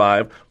number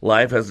 5,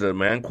 life has a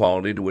demand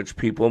quality to which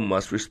people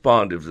must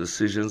respond if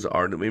decisions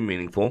are to be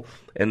meaningful.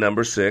 And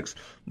number 6,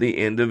 the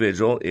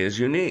individual is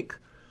unique.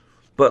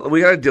 But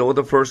we got to deal with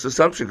the first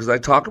assumption, because I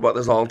talk about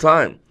this all the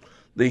time.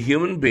 The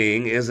human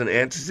being is an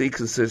entity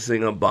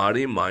consisting of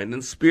body, mind,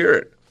 and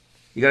spirit.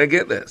 You got to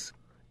get this.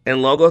 And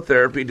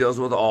logotherapy deals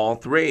with all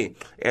three.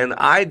 And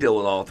I deal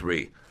with all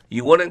three.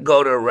 You wouldn't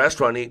go to a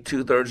restaurant and eat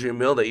 2/3 of your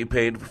meal that you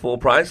paid full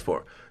price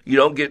for. You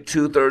don't get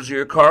 2/3 of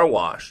your car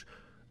washed.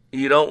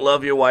 You don't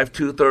love your wife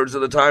 2/3 of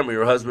the time, or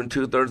your husband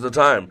 2/3 of the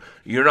time.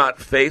 You're not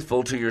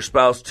faithful to your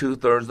spouse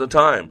 2/3 of the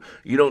time.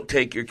 You don't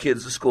take your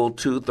kids to school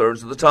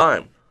 2/3 of the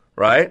time,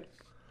 right?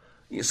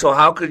 So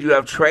how could you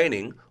have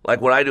training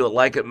like what I do at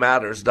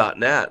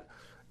likeitmatters.net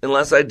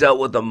unless I dealt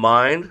with the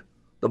mind,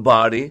 the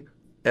body,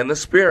 and the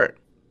spirit?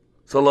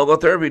 So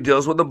logotherapy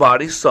deals with the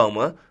body,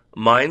 soma,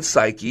 mind,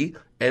 psyche,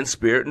 and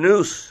spirit,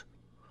 nous.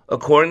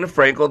 According to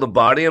Frankl, the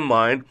body and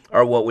mind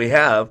are what we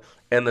have,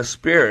 and the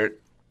spirit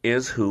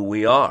is who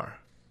we are.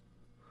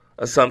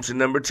 Assumption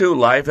number 2,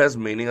 life has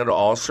meaning under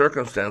all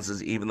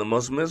circumstances, even the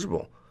most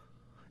miserable.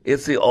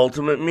 It's the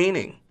ultimate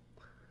meaning.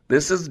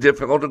 This is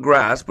difficult to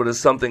grasp, but it's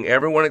something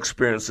everyone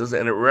experiences,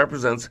 and it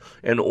represents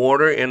an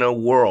order in a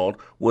world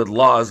with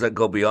laws that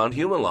go beyond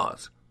human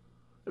laws.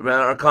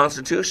 Around our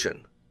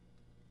Constitution.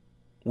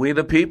 We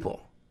the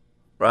people,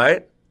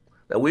 right?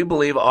 That we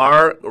believe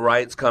our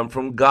rights come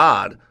from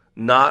God,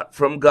 not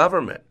from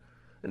government.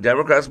 And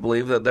Democrats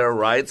believe that their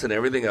rights and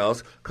everything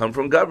else come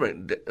from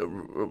government.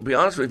 Be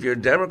honest with you, if you're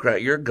a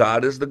Democrat, your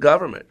God is the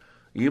government.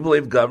 You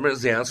believe government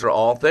is the answer to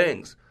all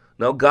things.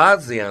 No,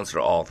 God's the answer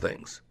to all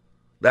things.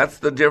 That's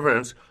the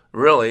difference,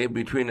 really,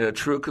 between a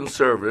true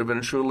conservative and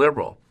a true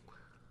liberal.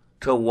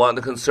 To one,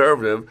 the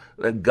conservative,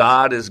 that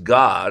God is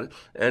God,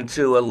 and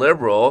to a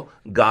liberal,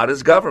 God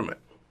is government.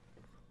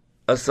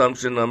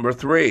 Assumption number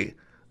 3.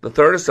 The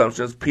third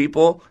assumption is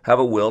people have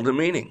a will to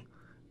meaning.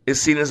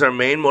 It's seen as our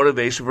main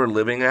motivation for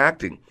living and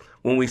acting.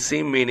 When we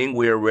see meaning,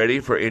 we are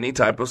ready for any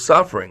type of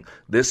suffering.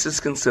 This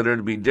is considered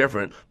to be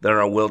different than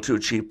our will to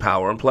achieve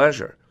power and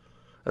pleasure.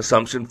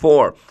 Assumption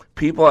 4.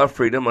 People have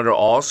freedom under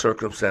all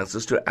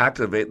circumstances to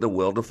activate the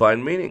will to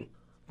find meaning.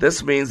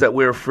 This means that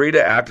we are free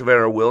to activate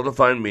our will to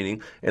find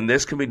meaning, and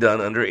this can be done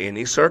under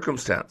any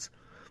circumstance.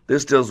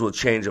 This deals with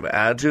change of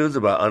attitudes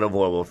about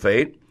unavoidable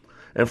fate,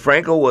 and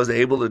Frankl was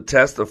able to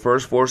test the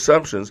first 4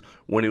 assumptions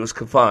when he was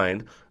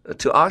confined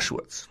to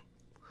Auschwitz.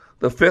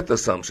 The 5th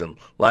assumption,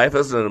 life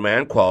has a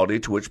demand quality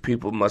to which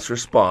people must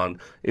respond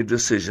if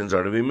decisions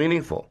are to be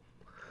meaningful.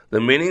 The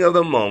meaning of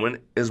the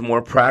moment is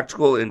more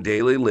practical in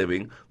daily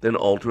living than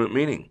ultimate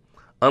meaning.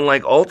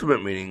 Unlike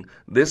ultimate meaning,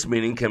 this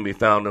meaning can be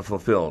found and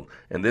fulfilled,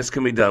 and this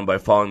can be done by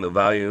following the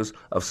values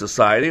of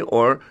society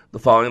or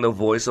following the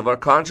voice of our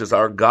conscience,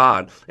 our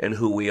God, and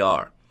who we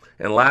are.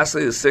 And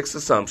lastly, the 6th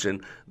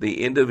assumption,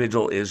 the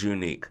individual is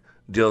unique,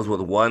 deals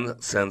with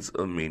one sense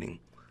of meaning.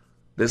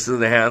 This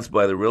is enhanced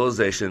by the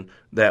realization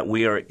that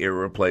we are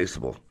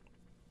irreplaceable.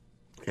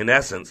 In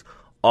essence,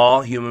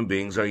 all human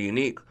beings are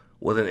unique,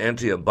 with an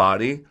entity of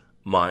body,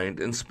 mind,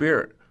 and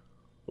spirit.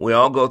 We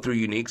all go through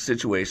unique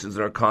situations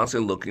and are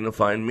constantly looking to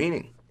find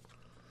meaning.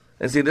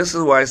 And see, this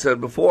is why I said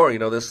before,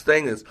 this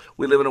thing is,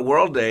 we live in a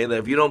world today that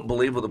if you don't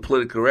believe with the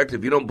politically correct,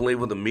 if you don't believe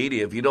with the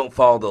media, if you don't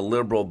follow the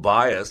liberal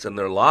bias and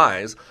their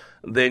lies,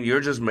 then you're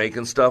just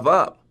making stuff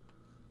up.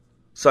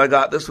 So I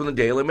got this from the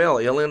Daily Mail.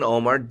 Ilhan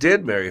Omar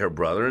did marry her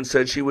brother and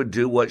said she would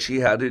do what she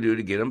had to do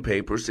to get him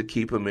papers to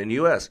keep him in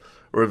U.S.,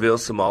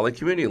 reveals Somali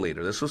community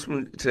leader. This was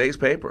from today's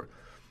paper.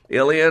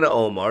 Ilhan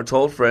Omar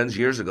told friends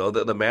years ago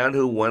that the man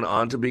who went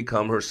on to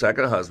become her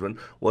second husband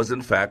was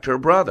in fact her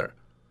brother.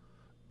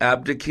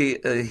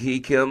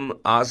 Abdihakim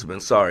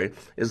Osman,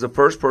 is the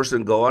first person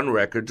to go on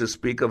record to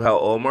speak of how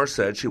Omar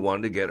said she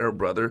wanted to get her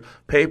brother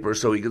papers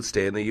so he could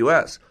stay in the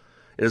U.S.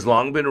 It has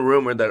long been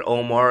rumored that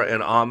Omar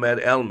and Ahmed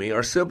Elmi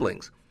are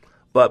siblings,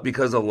 but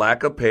because of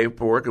lack of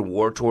paperwork and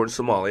war torn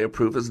Somalia,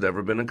 proof has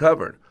never been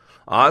uncovered.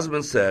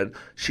 Osman said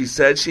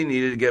she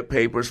needed to get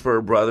papers for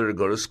her brother to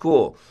go to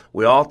school.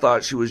 We all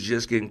thought she was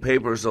just getting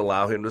papers to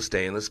allow him to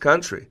stay in this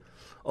country.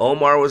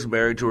 Omar was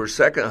married to her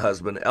second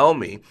husband,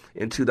 Elmi,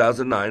 in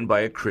 2009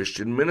 by a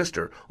Christian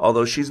minister,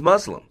 although she's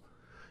Muslim.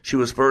 She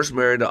was first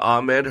married to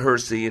Ahmed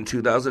Hersi in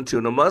 2002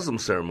 in a Muslim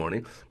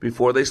ceremony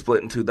before they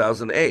split in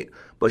 2008,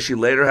 but she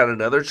later had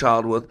another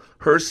child with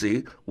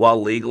Hersi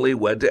while legally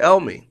wed to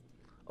Elmi.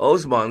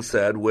 Osman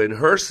said when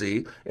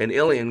Hersi and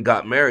Ilhan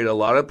got married, a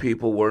lot of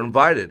people were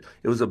invited.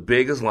 It was a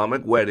big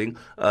Islamic wedding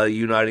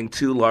uniting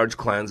 2 large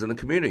clans in the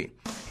community.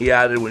 He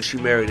added when she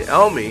married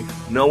Elmi,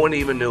 no one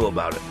even knew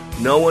about it.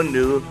 No one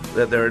knew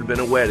that there had been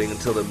a wedding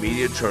until the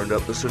media turned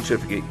up the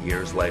certificate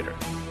years later.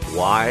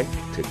 Why?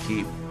 To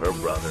keep her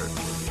brother in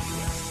the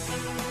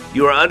U.S.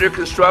 You are under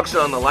construction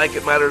on the Like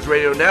It Matters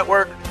Radio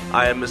Network.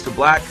 I am Mr.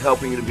 Black,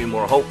 helping you to be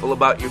more hopeful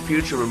about your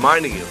future,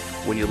 reminding you,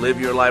 when you live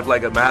your life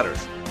like it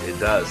matters, it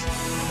does.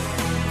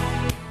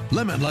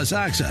 Limitless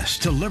access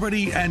to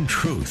liberty and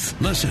truth.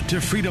 Listen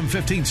to Freedom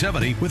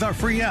 1570 with our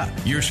free app,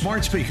 your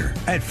smart speaker,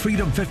 at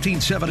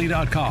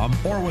freedom1570.com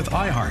or with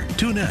iHeart,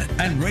 TuneIn,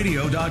 and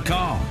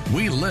radio.com.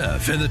 We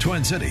live in the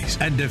Twin Cities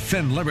and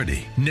defend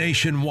liberty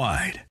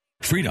nationwide.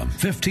 Freedom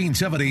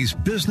 1570's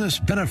Business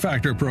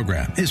Benefactor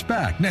Program is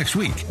back next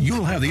week.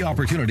 You'll have the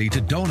opportunity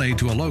to donate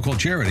to a local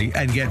charity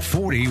and get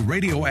 40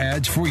 radio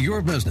ads for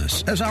your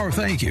business as our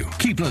thank you.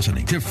 Keep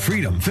listening to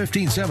Freedom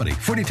 1570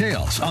 for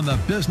details on the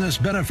Business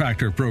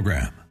Benefactor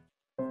Program.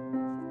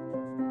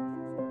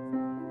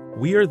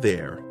 We are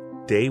there,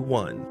 day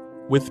one,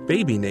 with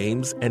baby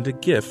names and a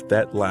gift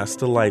that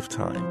lasts a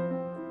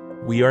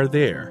lifetime. We are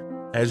there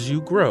as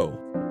you grow,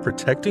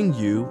 protecting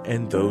you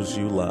and those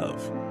you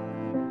love.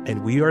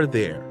 And we are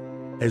there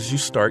as you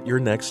start your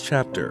next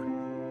chapter.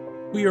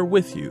 We are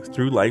with you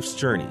through life's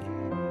journey.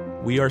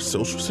 We are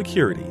Social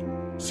Security,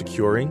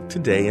 securing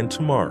today and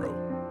tomorrow.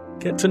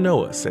 Get to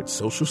know us at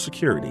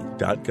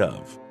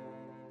socialsecurity.gov.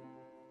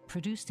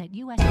 Produced at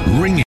US. Ring